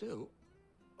 But still,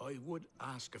 I would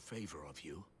ask a favor of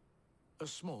you. A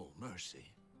small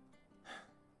mercy.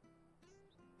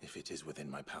 If it is within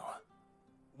my power.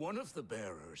 One of the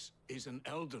bearers is an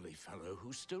elderly fellow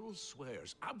who still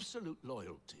swears absolute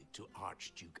loyalty to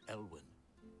Archduke Elwyn.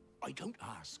 I don't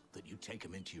ask that you take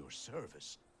him into your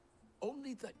service,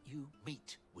 only that you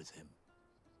meet with him.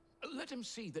 Let him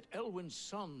see that Elwyn's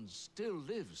son still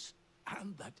lives,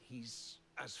 and that he's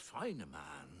as fine a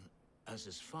man as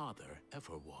his father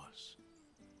ever was.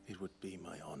 It would be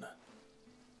my honor.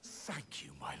 Thank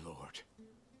you, my lord.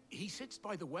 He sits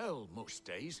by the well most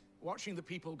days, watching the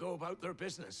people go about their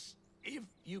business. If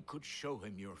you could show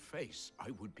him your face,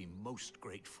 I would be most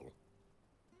grateful.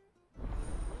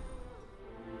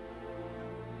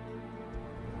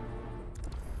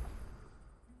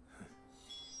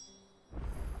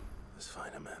 As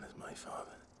fine a man as my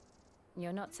father.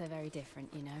 You're not so very different,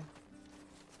 you know.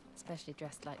 Especially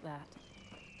dressed like that.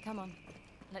 Come on,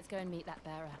 let's go and meet that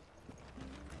bearer.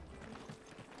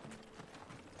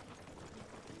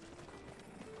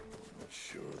 Not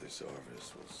sure this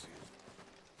harvest will see it.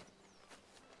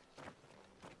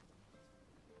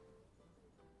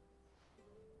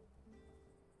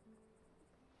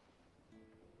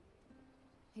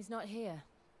 He's not here.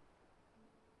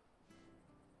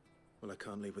 Well, I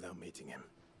can't leave without meeting him.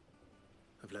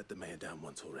 I've let the mayor down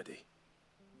once already.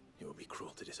 It would be cruel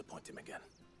to disappoint him again.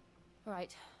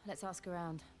 Right, let's ask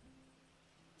around.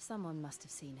 Someone must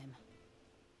have seen him.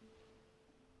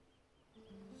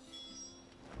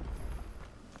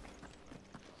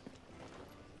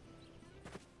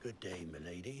 Good day,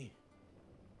 milady.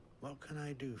 What can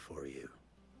I do for you?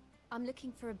 I'm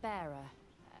looking for a bearer.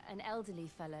 An elderly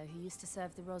fellow who used to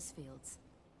serve the Rosfields.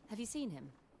 Have you seen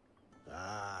him?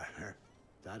 Ah,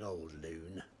 that old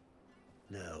loon.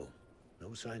 No,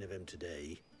 no sign of him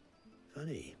today.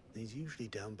 Funny, he's usually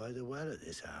down by the well at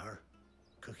this hour,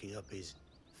 cooking up his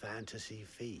fantasy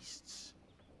feasts.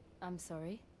 I'm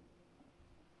sorry?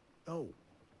 Oh,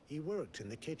 he worked in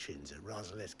the kitchens at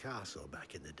Rosalith Castle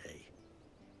back in the day.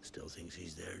 Still thinks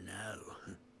he's there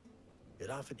now.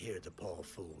 You'd often hear the poor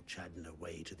fool chatting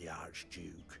away to the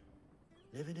Archduke.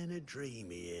 Living in a dream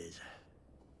he is.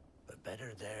 But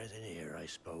better there than here, I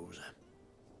suppose.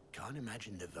 Can't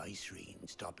imagine the Viceroy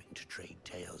stopping to trade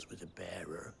tales with a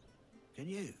bearer. Can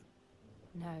you?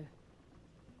 No.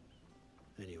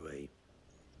 Anyway,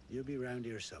 you'll be round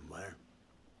here somewhere.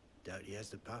 Doubt he has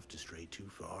the path to stray too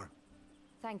far.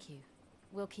 Thank you.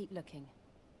 We'll keep looking.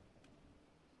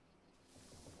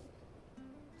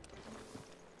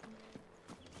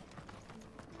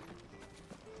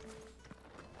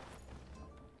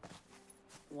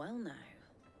 Well now,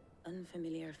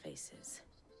 unfamiliar faces.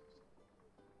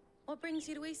 What brings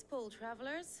you to Eastpool,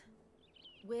 travelers?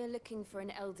 We're looking for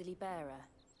an elderly bearer.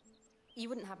 You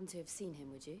wouldn't happen to have seen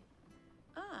him, would you?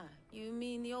 Ah, you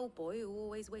mean the old boy who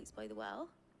always waits by the well?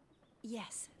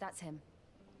 Yes, that's him.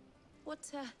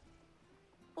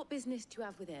 What business do you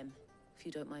have with him, if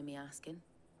you don't mind me asking?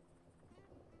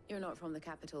 You're not from the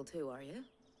capital too, are you?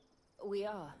 We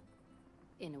are,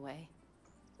 in a way.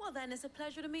 Well, then it's a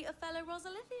pleasure to meet a fellow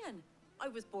Rosalithian. I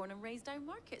was born and raised down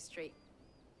Market Street,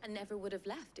 and never would have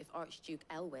left if Archduke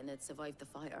Elwyn had survived the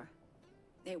fire.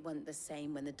 It wasn't the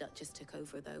same when the Duchess took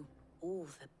over, though. All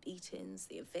the beatings,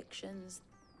 the evictions,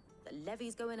 the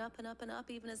levies going up and up and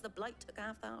up, even as the blight took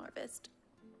half the harvest.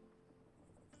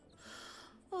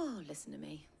 Oh, listen to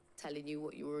me, telling you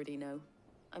what you already know.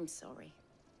 I'm sorry.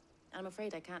 I'm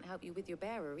afraid I can't help you with your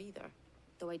bearer either,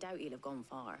 though I doubt he'll have gone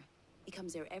far. He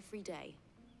comes here every day,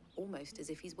 almost as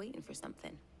if he's waiting for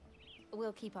something.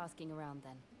 We'll keep asking around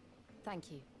then.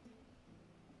 Thank you.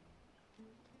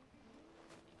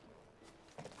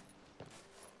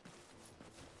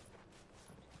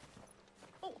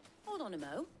 Oh, hold on a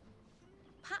mo.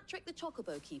 Patrick the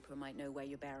Chocobo Keeper might know where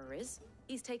your bearer is.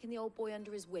 He's taken the old boy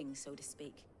under his wing, so to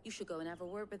speak. You should go and have a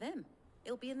word with him.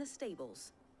 He'll be in the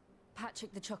stables.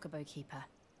 Patrick the Chocobo Keeper.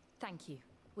 Thank you.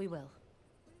 We will.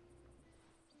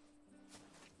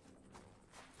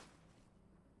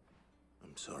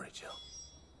 I'm sorry, Jill.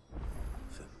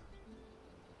 For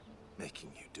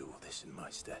making you do all this in my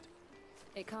stead.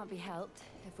 It can't be helped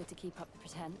if we're to keep up the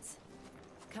pretense.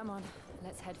 Come on,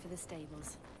 let's head for the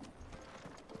stables.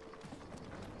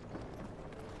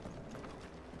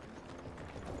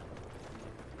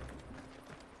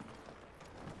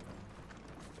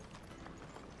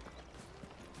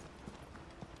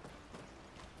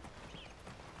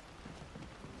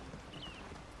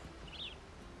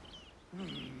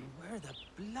 Where the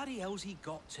bloody hell's he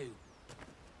got to?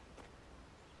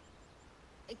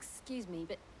 Excuse me,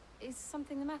 but is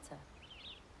something the matter?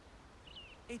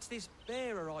 It's this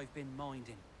bearer I've been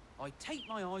minding. I take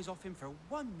my eyes off him for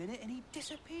 1 minute and he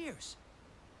disappears.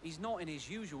 He's not in his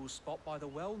usual spot by the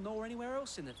well, nor anywhere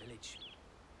else in the village.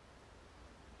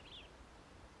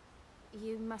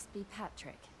 You must be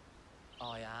Patrick.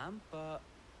 I am, but...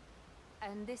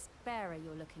 And this bearer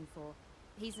you're looking for,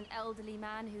 he's an elderly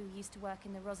man who used to work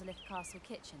in the Rosalith Castle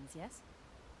kitchens, yes?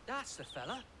 That's the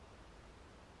fella.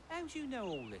 How'd you know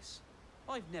all this?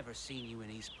 I've never seen you in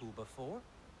Eastpool before,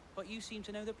 but you seem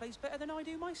to know the place better than I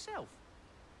do myself.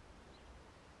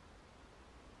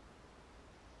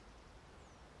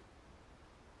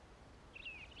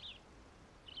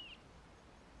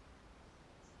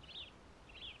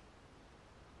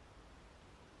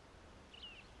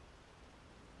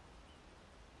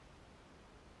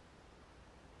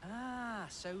 Ah,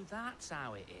 so that's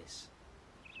how it is.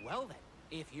 Well then,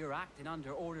 if you're acting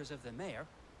under orders of the mayor,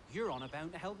 you're on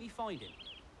about to help me find him.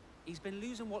 He's been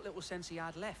losing what little sense he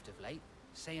had left of late,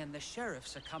 saying the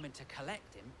sheriffs are coming to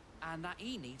collect him and that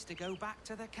he needs to go back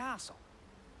to the castle.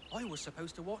 I was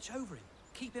supposed to watch over him,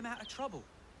 keep him out of trouble.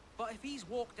 But if he's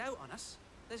walked out on us,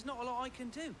 there's not a lot I can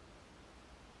do.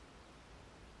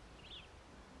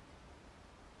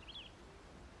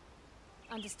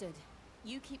 Understood.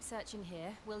 You keep searching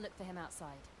here, we'll look for him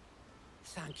outside.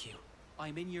 Thank you.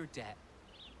 I'm in your debt.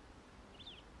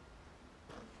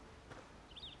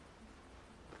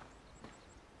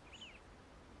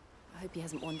 I hope he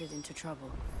hasn't wandered into trouble.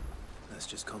 Let's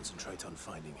just concentrate on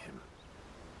finding him.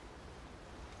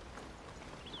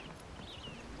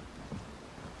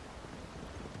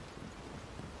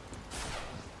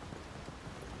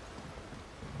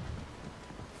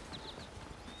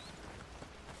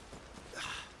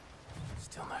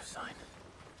 Still no sign.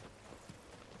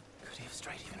 Could he have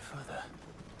strayed even further?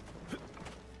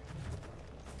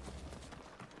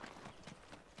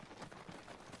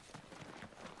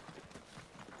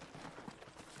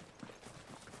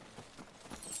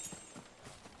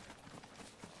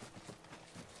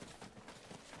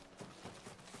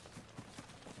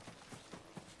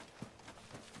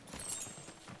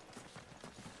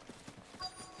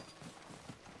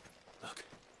 Look,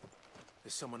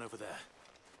 there's someone over there.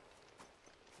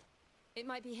 It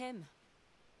might be him.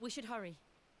 We should hurry.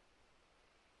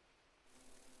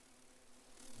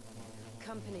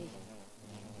 Company.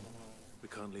 We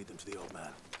can't lead them to the old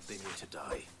man. They need to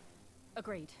die.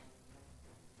 Agreed.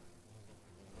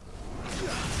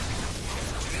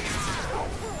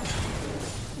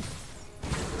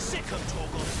 Sick of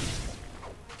Torgal!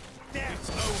 That's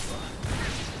over!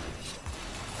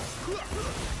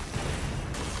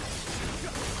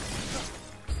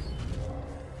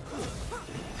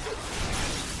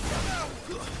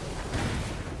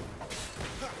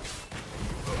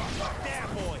 There,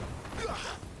 boy!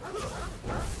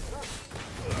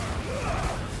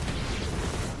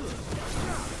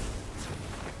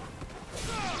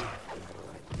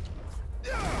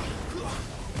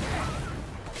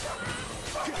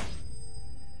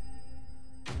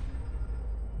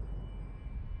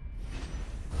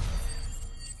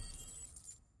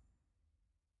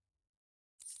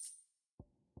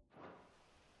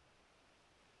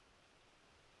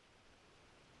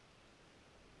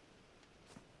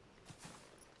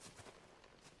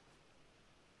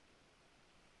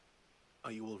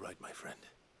 Are you all right, my friend?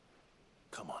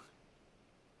 Come on.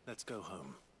 Let's go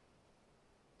home.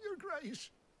 Your Grace,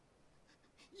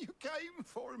 you came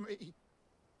for me.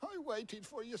 I waited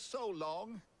for you so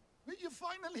long, but you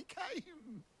finally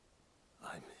came.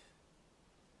 I'm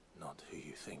not who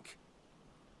you think.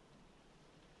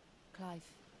 Clive.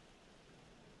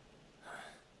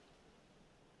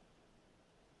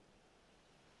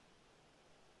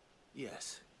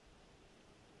 Yes.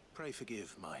 Pray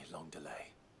forgive my long delay.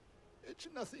 It's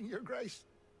nothing, Your Grace.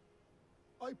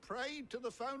 I prayed to the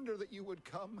Founder that you would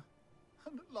come,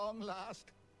 and at long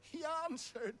last, he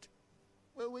answered.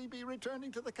 Will we be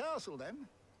returning to the castle, then?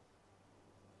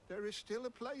 There is still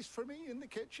a place for me in the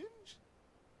kitchens?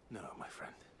 No, my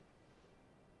friend.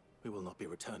 We will not be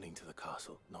returning to the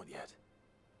castle, not yet.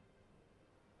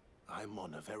 I'm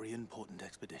on a very important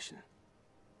expedition,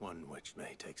 one which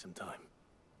may take some time.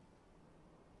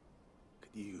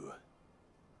 Could you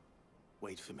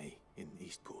wait for me in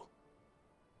Eastpool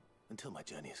until my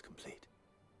journey is complete?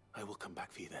 I will come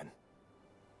back for you then.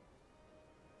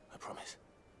 I promise.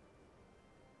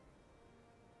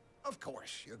 Of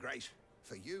course, Your Grace.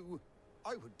 For you,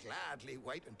 I would gladly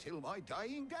wait until my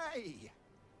dying day.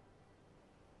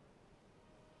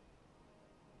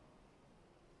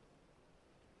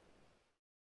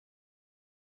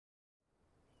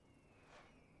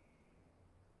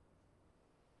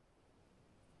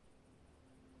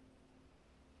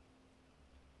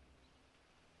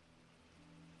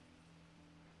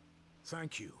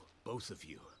 Thank you, both of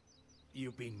you.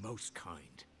 You've been most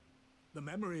kind. The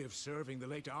memory of serving the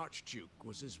late Archduke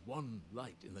was as one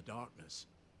light in the darkness,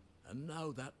 and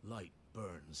now that light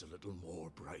burns a little more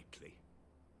brightly.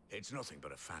 It's nothing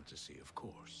but a fantasy, of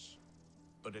course,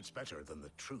 but it's better than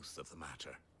the truth of the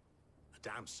matter. A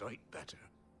damn sight better.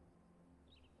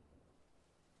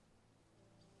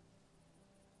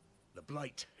 The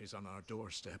blight is on our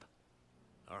doorstep.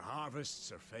 Our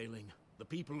harvests are failing. The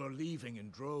people are leaving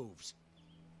in droves.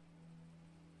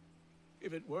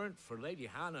 If it weren't for Lady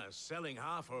Hannah selling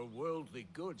half her worldly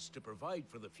goods to provide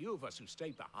for the few of us who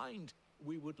stayed behind,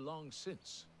 we would long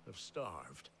since have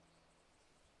starved.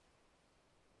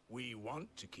 We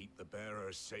want to keep the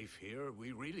bearers safe here,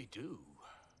 we really do.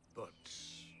 But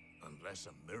unless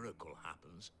a miracle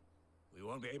happens, we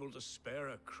won't be able to spare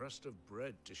a crust of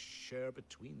bread to share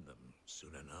between them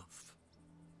soon enough.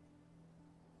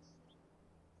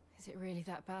 Is it really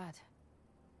that bad?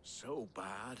 So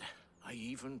bad, I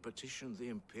even petitioned the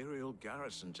Imperial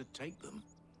garrison to take them.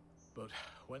 But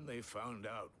when they found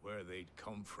out where they'd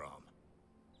come from,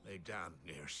 they damn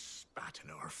near spat in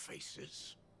our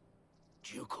faces.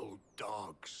 Ducal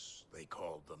dogs, they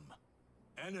called them.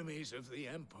 Enemies of the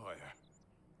Empire.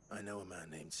 I know a man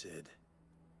named Sid,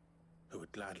 who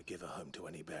would gladly give a home to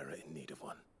any bearer in need of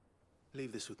one.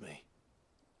 Leave this with me.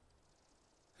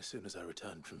 As soon as I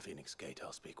return from Phoenix Gate,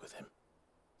 I'll speak with him.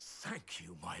 Thank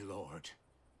you, my lord.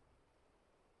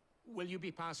 Will you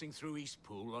be passing through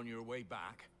Eastpool on your way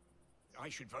back? I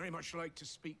should very much like to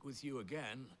speak with you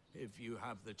again, if you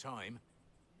have the time,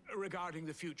 regarding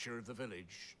the future of the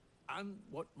village, and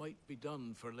what might be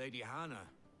done for Lady Hannah,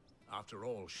 after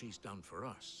all she's done for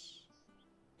us.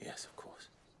 Yes, of course.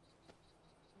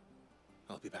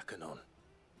 I'll be back anon.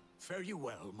 Fare you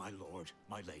well, my lord,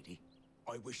 my lady.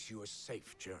 I wish you a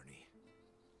safe journey.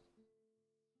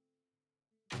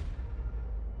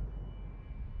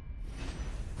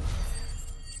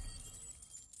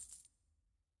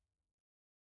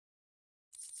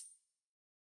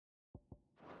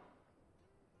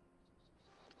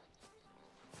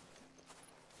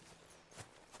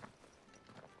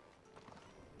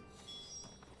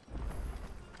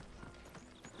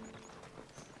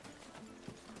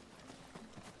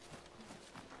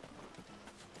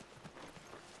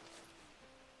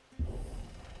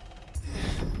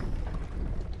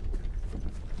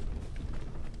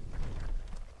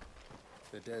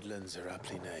 The Deadlands are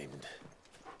aptly named.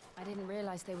 I didn't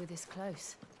realize they were this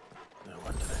close. No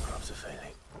wonder their crops are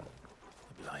failing.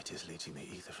 The blight is leaching the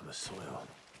ether from the soil.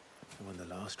 And when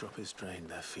the last drop is drained,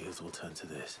 their fields will turn to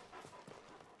this.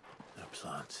 No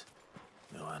plants,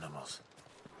 no animals,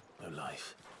 no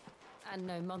life. And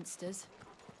no monsters.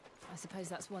 I suppose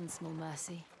that's one small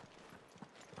mercy.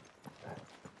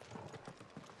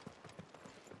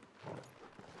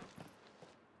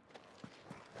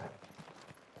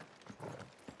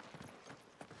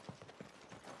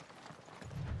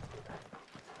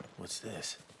 What's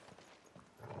this?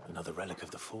 Another relic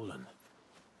of the Fallen.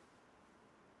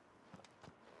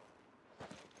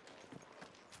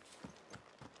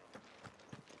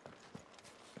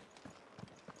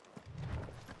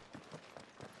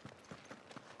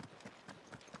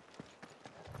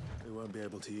 We won't be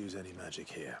able to use any magic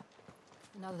here.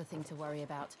 Another thing to worry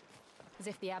about. As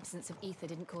if the absence of ether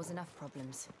didn't cause enough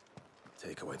problems.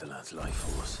 Take away the lad's life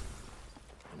force,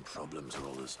 and problems are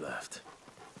all that's left.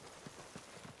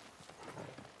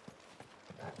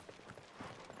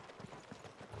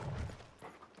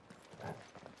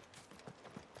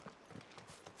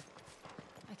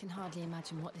 I can hardly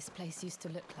imagine what this place used to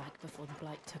look like before the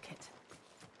Blight took it.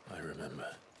 I remember.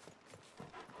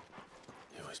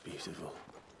 It was beautiful.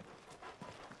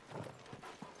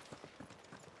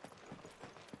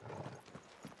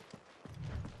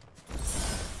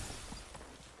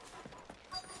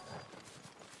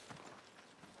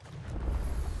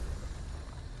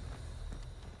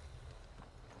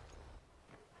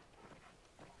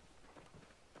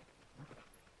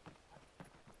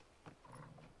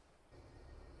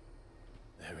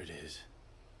 There it is.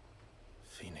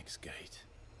 Phoenix Gate.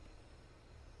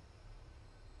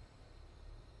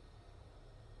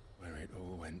 Where it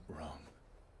all went wrong.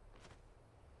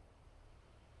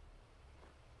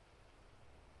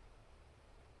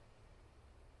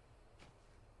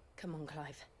 Come on,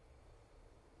 Clive.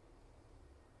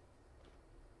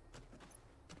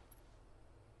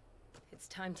 It's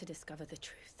time to discover the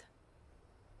truth.